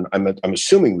hit on, I'm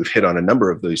assuming we've hit on a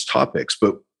number of these topics,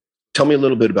 but tell me a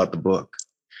little bit about the book.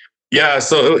 Yeah.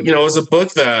 So, it was a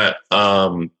book that,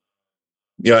 I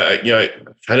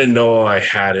didn't know I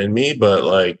had in me, but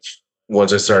like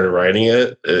once I started writing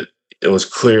it was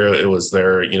clear it was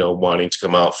there, wanting to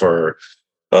come out for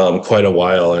quite a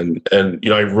while. And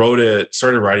I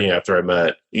started writing after I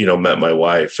met my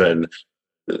wife. And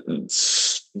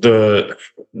the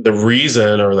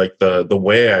reason, or like the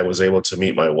way I was able to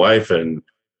meet my wife and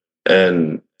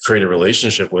create a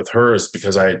relationship with her is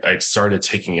because I started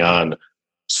taking on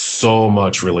so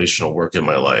much relational work in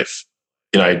my life.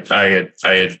 I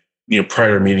had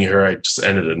prior to meeting her, I just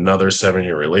ended another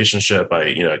 7-year relationship.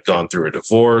 I'd gone through a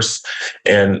divorce,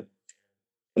 and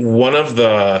one of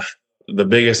the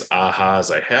biggest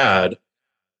ahas I had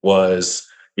was,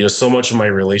 so much of my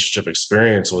relationship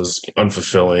experience was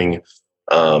unfulfilling,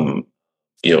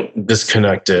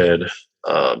 disconnected,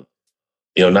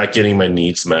 not getting my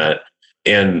needs met.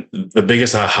 And the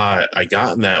biggest aha I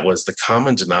got in that was the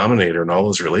common denominator in all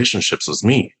those relationships was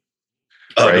me.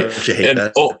 Right. Don't you hate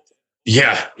that? Oh,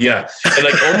 yeah. And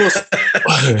like almost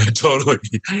totally.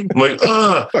 I'm like,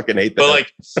 fucking hate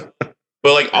that.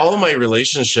 But like all of my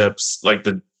relationships,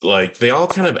 they all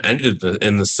kind of ended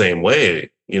in the same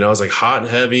way. It was like hot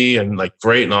and heavy and like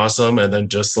great and awesome. And then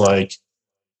just like,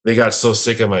 they got so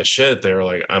sick of my shit. They were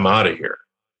like, I'm out of here.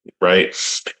 Right.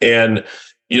 And,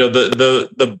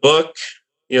 the book,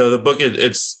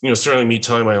 it's, certainly me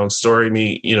telling my own story,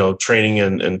 me, training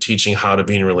and teaching how to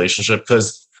be in a relationship,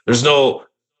 because there's no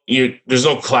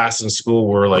class in school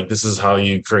where like, this is how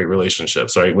you create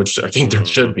relationships, right? Which I think there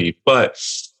should be, but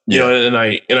and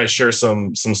I share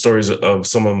some stories of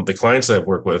some of the clients that I've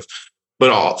worked with,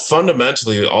 but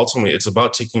ultimately, it's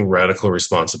about taking radical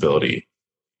responsibility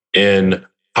in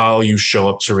how you show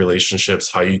up to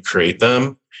relationships, how you create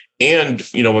them. And,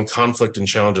 when conflict and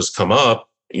challenges come up,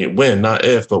 when, not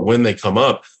if, but when they come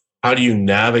up, how do you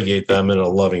navigate them in a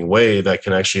loving way that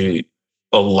can actually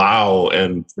allow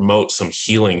and promote some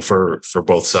healing for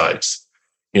both sides,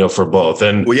 for both.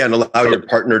 And and allow your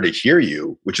partner to hear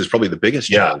you, which is probably the biggest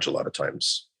challenge a lot of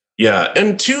times. Yeah.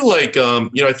 And two, like,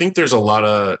 I think there's a lot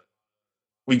of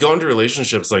we go into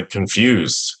relationships like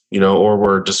confused, or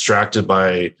we're distracted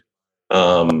by,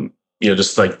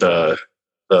 just like the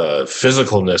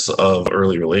physicalness of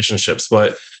early relationships.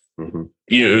 But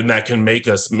and that can make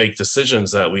us make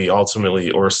decisions that we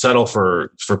ultimately, or settle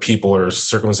for people or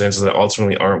circumstances that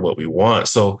ultimately aren't what we want.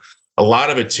 So a lot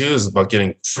of it too is about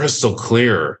getting crystal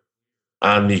clear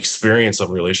on the experience of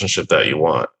a relationship that you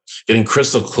want, getting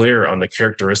crystal clear on the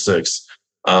characteristics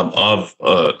of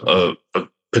a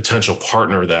potential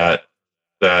partner that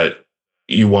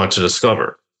you want to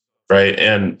discover, right?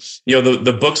 And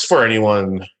the books for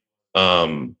anyone,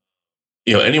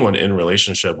 anyone in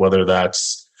relationship, whether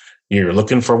that's you're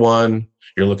looking for one,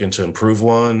 you're looking to improve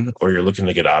one, or you're looking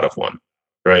to get out of one,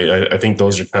 right? I think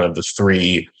those are kind of the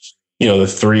three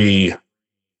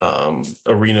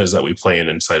arenas that we play in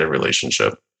inside a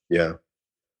relationship. Yeah.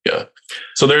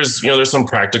 So there's some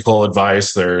practical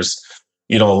advice. There's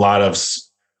a lot of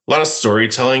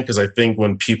storytelling, because I think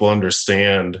when people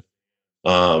understand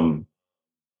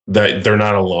that they're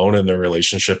not alone in their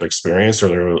relationship experience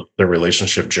or their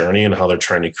relationship journey and how they're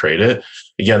trying to create it,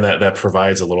 again, that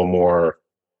provides a little more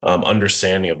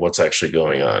understanding of what's actually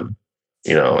going on.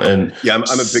 And I'm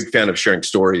a big fan of sharing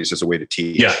stories as a way to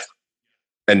teach. Yeah.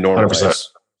 And normalize. 100%.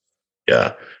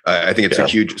 Yeah. I think it's a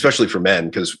huge, especially for men,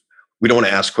 because we don't want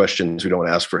to ask questions. We don't want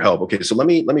to ask for help. Okay, so let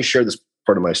me share this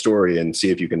part of my story and see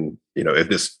if you can, if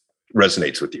this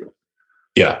resonates with you.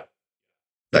 Yeah.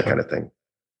 That kind of thing.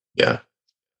 Yeah.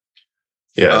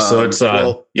 Yeah. So it's,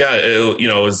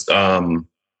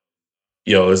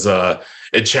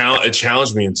 it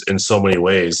challenged me in so many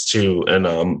ways too.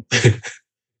 And,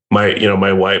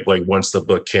 my wife, like once the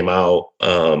book came out,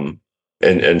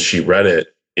 and she read it,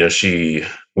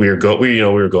 we were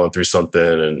going through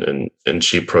something, and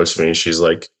she approached me and she's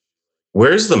like,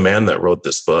 "Where's the man that wrote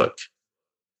this book?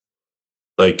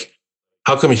 Like,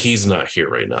 how come he's not here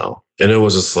right now?" And it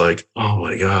was just like, oh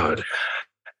my God.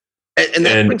 And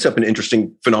that brings up an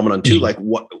interesting phenomenon too, like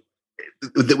what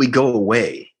that we go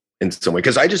away in some way.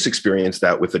 Because I just experienced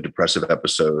that with a depressive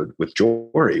episode with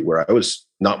Jory, where I was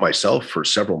not myself for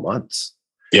several months.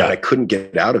 Yeah. And I couldn't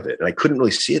get out of it. And I couldn't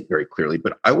really see it very clearly,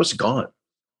 but I was gone.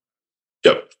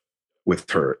 Yep. With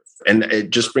her. And it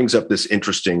just brings up this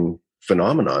interesting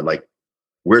phenomenon. Like,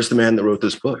 where's the man that wrote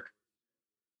this book?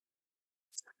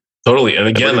 Totally. And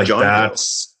again, like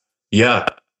that's, yeah.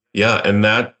 And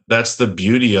that's the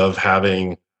beauty of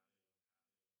having,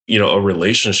 a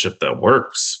relationship that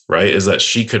works, right? Is that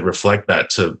she could reflect that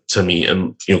to me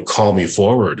and, call me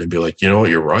forward and be like, what,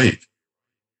 you're right.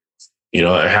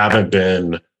 I haven't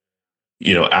been,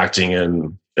 acting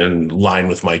in line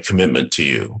with my commitment to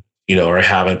you, or I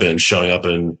haven't been showing up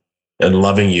and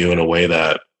loving you in a way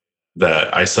that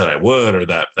I said I would, or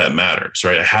that matters,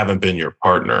 right? I haven't been your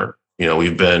partner.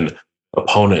 We've been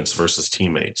opponents versus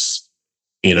teammates,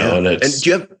 and it's.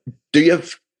 And do you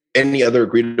have any other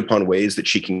agreed upon ways that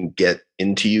she can get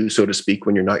into you, so to speak,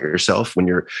 when you're not yourself,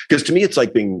 because to me, it's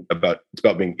like it's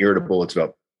about being irritable. It's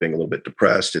about being a little bit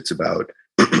depressed. It's about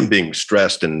being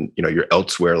stressed and, you're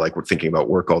elsewhere. Like we're thinking about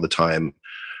work all the time.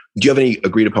 Do you have any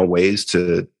agreed upon ways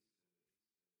to?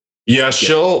 Yeah,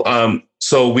 she'll,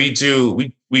 so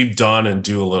we've done and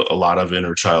do a lot of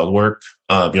inner child work.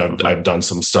 I've done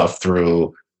some stuff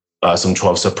through some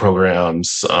 12-step programs,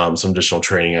 some additional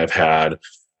training I've had.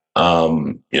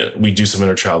 We do some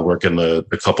inner child work in the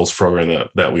couples program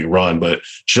that we run, but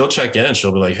she'll check in.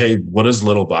 She'll be like, "Hey, what does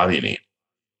little Bobby need?"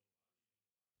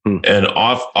 And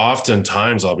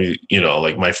oftentimes I'll be,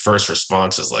 like my first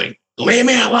response is like, "Leave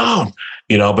me alone,"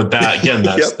 but that again,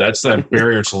 that's that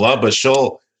barrier to love. But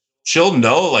she'll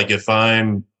know, like if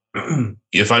I'm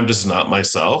just not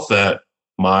myself, that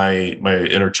my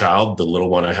inner child, the little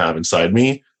one I have inside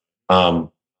me,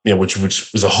 which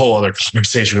is a whole other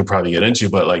conversation we'll probably get into,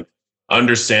 but like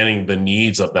understanding the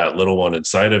needs of that little one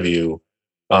inside of you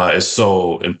is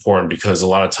so important, because a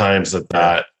lot of times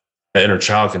that inner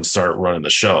child can start running the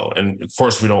show. And of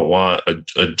course, we don't want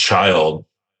a child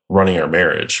running our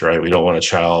marriage, right? We don't want a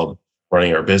child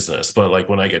running our business. But like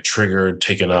when I get triggered,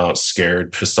 taken out,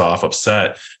 scared, pissed off,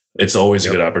 upset, it's always a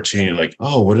good opportunity. Like,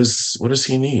 oh, what does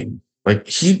he need? Like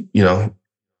he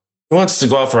wants to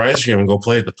go out for ice cream and go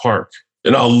play at the park.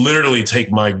 And I'll literally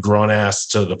take my grown ass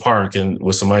to the park and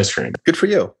with some ice cream. Good for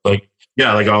you. Like,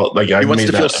 yeah, like he wants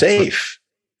to feel safe.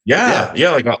 Yeah.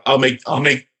 Like I'll make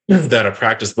that a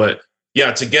practice. But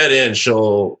yeah, to get in,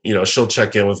 she'll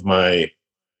check in with my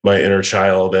inner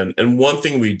child. And one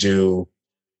thing we do,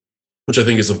 which I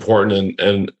think is important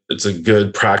and it's a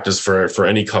good practice for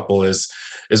any couple, is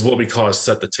what we call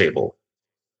set the table.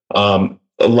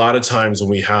 A lot of times when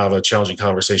we have a challenging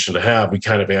conversation to have, we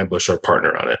kind of ambush our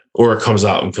partner on it, or it comes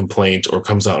out in complaint or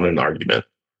comes out in an argument.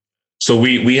 So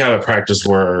we have a practice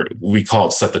where we call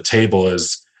it set the table,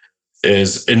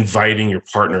 is inviting your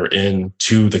partner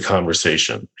into the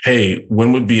conversation. Hey,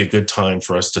 when would be a good time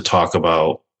for us to talk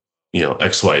about,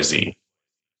 XYZ?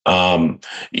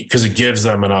 Because it gives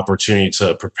them an opportunity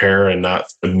to prepare and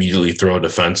not immediately throw a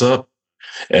defense up,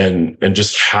 and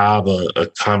just have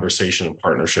a conversation and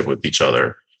partnership with each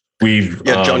other.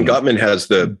 John Gottman has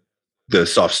the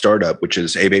soft startup, which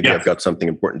is, hey, baby, I've got something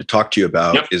important to talk to you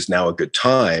about. Yep. Is now a good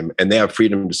time? And they have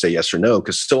freedom to say yes or no.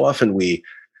 Because so often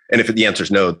and if the answer is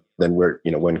no, then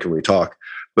when can we talk?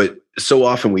 But so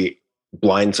often we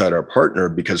blindside our partner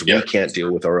because we can't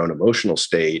deal with our own emotional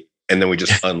state. And then we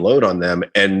just unload on them,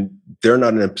 and they're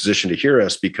not in a position to hear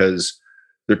us because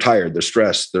they're tired, they're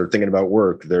stressed, they're thinking about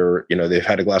work, they've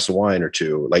had a glass of wine or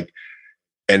two,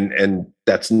 and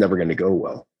that's never going to go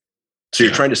well. So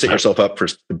you're trying to set yourself up for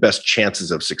the best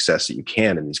chances of success that you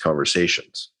can in these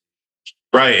conversations.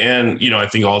 Right. And, I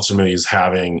think ultimately is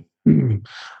having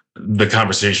the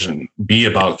conversation be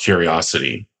about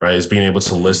curiosity, right? Is being able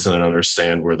to listen and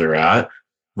understand where they're at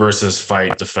versus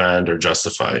fight, defend, or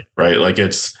justify, right?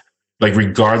 It's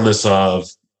regardless of,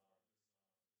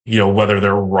 whether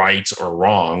they're right or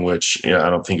wrong, which I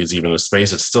don't think is even a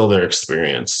space, it's still their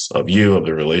experience of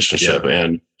the relationship. Yeah.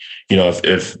 And,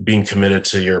 if being committed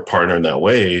to your partner in that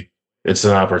way, it's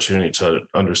an opportunity to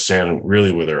understand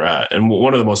really where they're at. And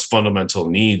one of the most fundamental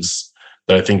needs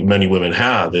that I think many women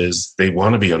have is they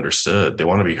want to be understood. They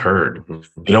want to be heard.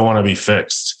 Mm-hmm. They don't want to be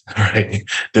fixed, right?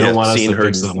 They don't want us to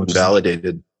fix them.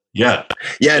 Validated. Yeah.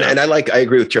 And I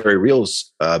agree with Jerry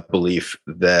Reel's belief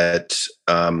that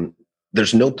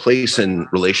there's no place in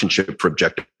relationship for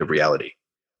objective reality.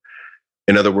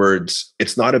 In other words,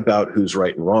 it's not about who's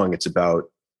right and wrong. It's about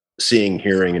seeing,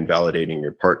 hearing, and validating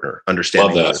your partner,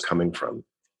 understanding where they're coming from.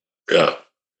 Yeah.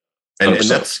 And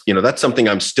that's something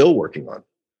I'm still working on.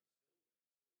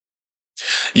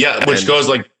 Yeah. Which goes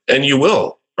and you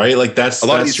will, right? That's a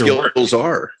lot of these skills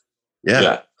are. Yeah.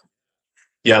 Yeah.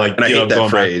 Yeah. And I hate that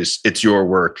phrase. It's your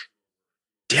work.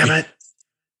 Damn it.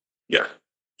 Yeah.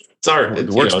 It's hard.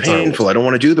 The work's painful. I don't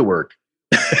want to do the work.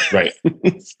 Right.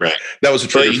 Right. That was a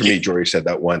trigger for me. Jory said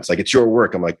that once. It's your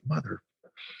work. I'm like, mother.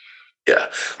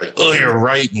 Yeah. You're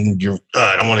right. And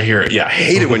I don't want to hear it. Yeah. I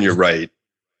hate it when you're right.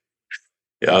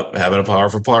 Yeah. Having a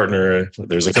powerful partner,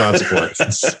 there's a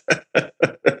consequence.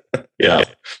 Yeah.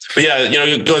 But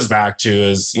it goes back to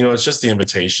it's just the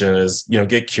invitation is,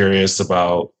 get curious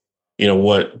about,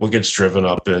 what gets driven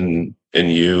up in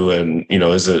you, and,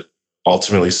 is it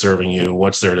ultimately serving you?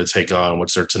 What's there to take on?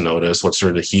 What's there to notice? What's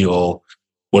there to heal?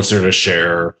 What's there to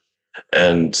share?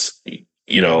 And,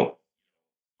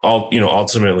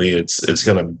 ultimately it's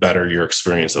going to better your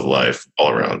experience of life all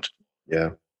around. Yeah.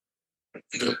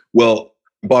 Well,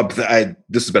 Bob,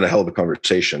 this has been a hell of a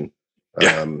conversation.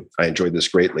 Yeah. I enjoyed this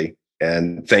greatly.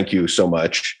 And thank you so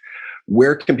much.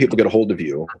 Where can people get a hold of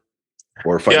you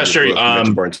or find your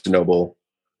book? Barnes & Noble?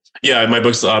 Yeah, my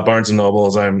book's Barnes &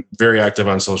 Nobles. I'm very active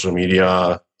on social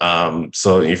media.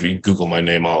 So if you Google my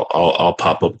name, I'll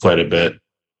pop up quite a bit.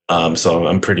 So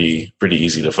I'm pretty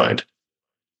easy to find.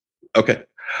 Okay.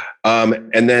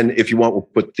 And then if you want, we'll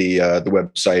put the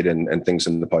website and things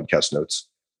in the podcast notes.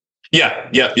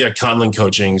 Yeah. Conlin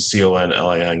Coaching,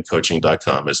 CONLIN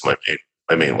coaching.com is my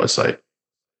main website.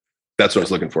 That's what I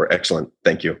was looking for. Excellent.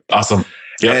 Thank you. Awesome.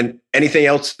 Yep. And anything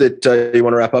else that you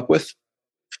want to wrap up with?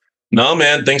 No,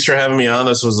 man. Thanks for having me on.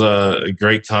 This was a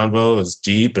great convo. It was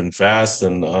deep and fast.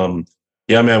 And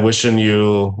man, wishing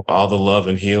you all the love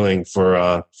and healing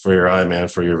for your eye, man,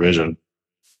 for your vision.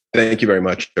 Thank you very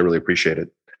much. I really appreciate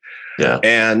it. Yeah.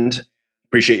 And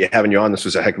appreciate you having you on. This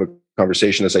was a heck of a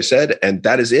conversation, as I said. And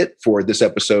that is it for this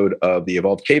episode of The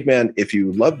Evolved Caveman. If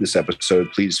you loved this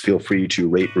episode, please feel free to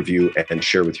rate, review, and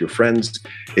share with your friends.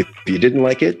 If you didn't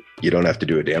like it, you don't have to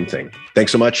do a damn thing.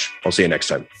 Thanks so much. I'll see you next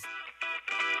time.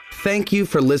 Thank you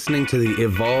for listening to the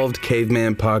Evolved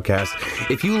Caveman podcast.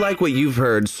 If you like what you've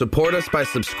heard, support us by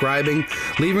subscribing,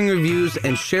 leaving reviews,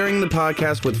 and sharing the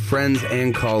podcast with friends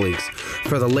and colleagues.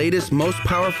 For the latest, most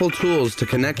powerful tools to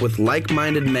connect with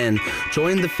like-minded men,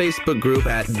 join the Facebook group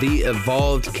at The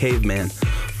Evolved Caveman.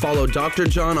 Follow Dr.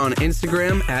 John on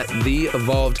Instagram at The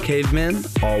Evolved Caveman,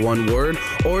 all one word,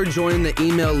 or join the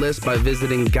email list by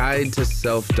visiting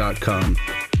guidetoself.com.